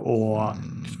 you know, or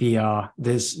fear.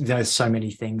 There's so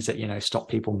many things that, you know, stop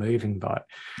people moving. But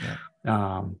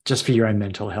just for your own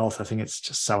mental health, I think it's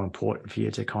just so important for you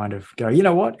to kind of go, you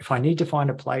know what, if I need to find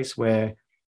a place where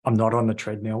I'm not on the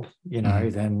treadmill, you know,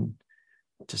 then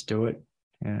just do it.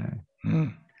 Yeah.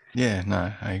 Yeah,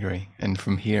 no, I agree. And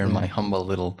from here in my humble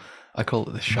little, I call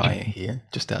it the Shire here,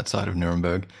 just outside of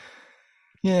Nuremberg.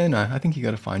 Yeah, no, I think you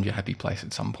got to find your happy place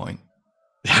at some point.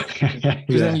 Because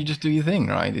then you just do your thing,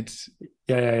 right? It's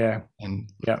And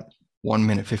 1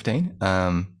 minute 15.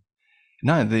 No,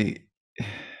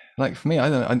 like for me,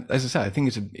 as I say, I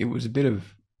think it was a bit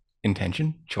of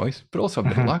intention, choice, but also a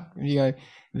bit of luck. You go,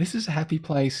 this is a happy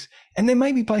place, and there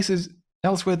may be places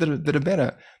elsewhere that are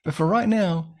better, but for right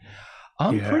now,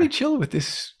 I'm pretty chill with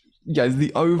this. Yeah,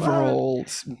 the overall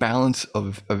balance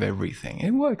of everything,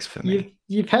 it works for me.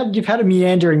 You've had a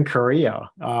meandering career,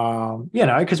 you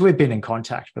know, because we've been in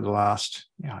contact for the last,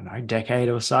 I don't know, decade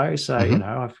or so. So you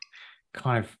know, I've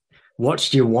kind of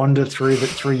watched you wander through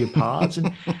your paths,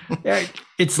 and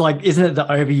it's like, isn't it the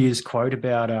overused quote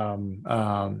about you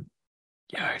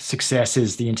know, success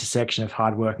is the intersection of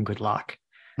hard work and good luck.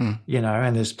 You know,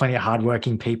 and there's plenty of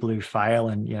hardworking people who fail,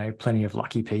 and, you know, plenty of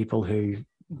lucky people who,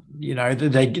 you know,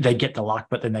 they get the luck,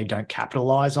 but then they don't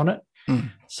capitalize on it.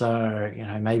 So, you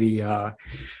know, maybe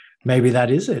that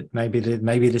is it. Maybe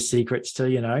the secret's to,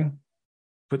 you know,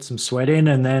 put some sweat in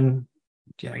and then,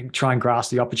 you know, try and grasp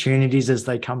the opportunities as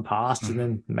they come past and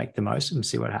then make the most of them,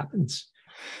 see what happens.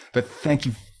 But thank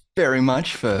you very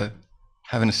much for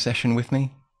having a session with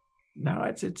me. No,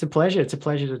 it's a pleasure. It's a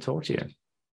pleasure to talk to you.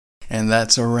 And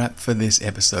that's a wrap for this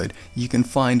episode. You can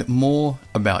find more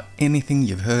about anything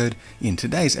you've heard in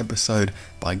today's episode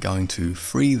by going to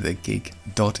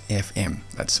freethegeek.fm.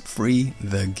 That's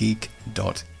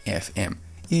freethegeek.fm.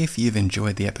 If you've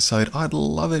enjoyed the episode, I'd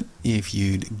love it if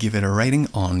you'd give it a rating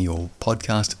on your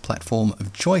podcast platform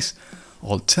of choice.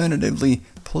 Alternatively,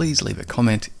 please leave a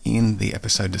comment in the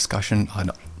episode discussion.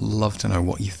 I'd love to know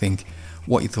what you think,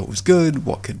 what you thought was good,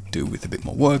 what could do with a bit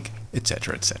more work,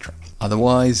 etc., etc.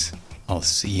 Otherwise, I'll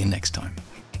see you next time.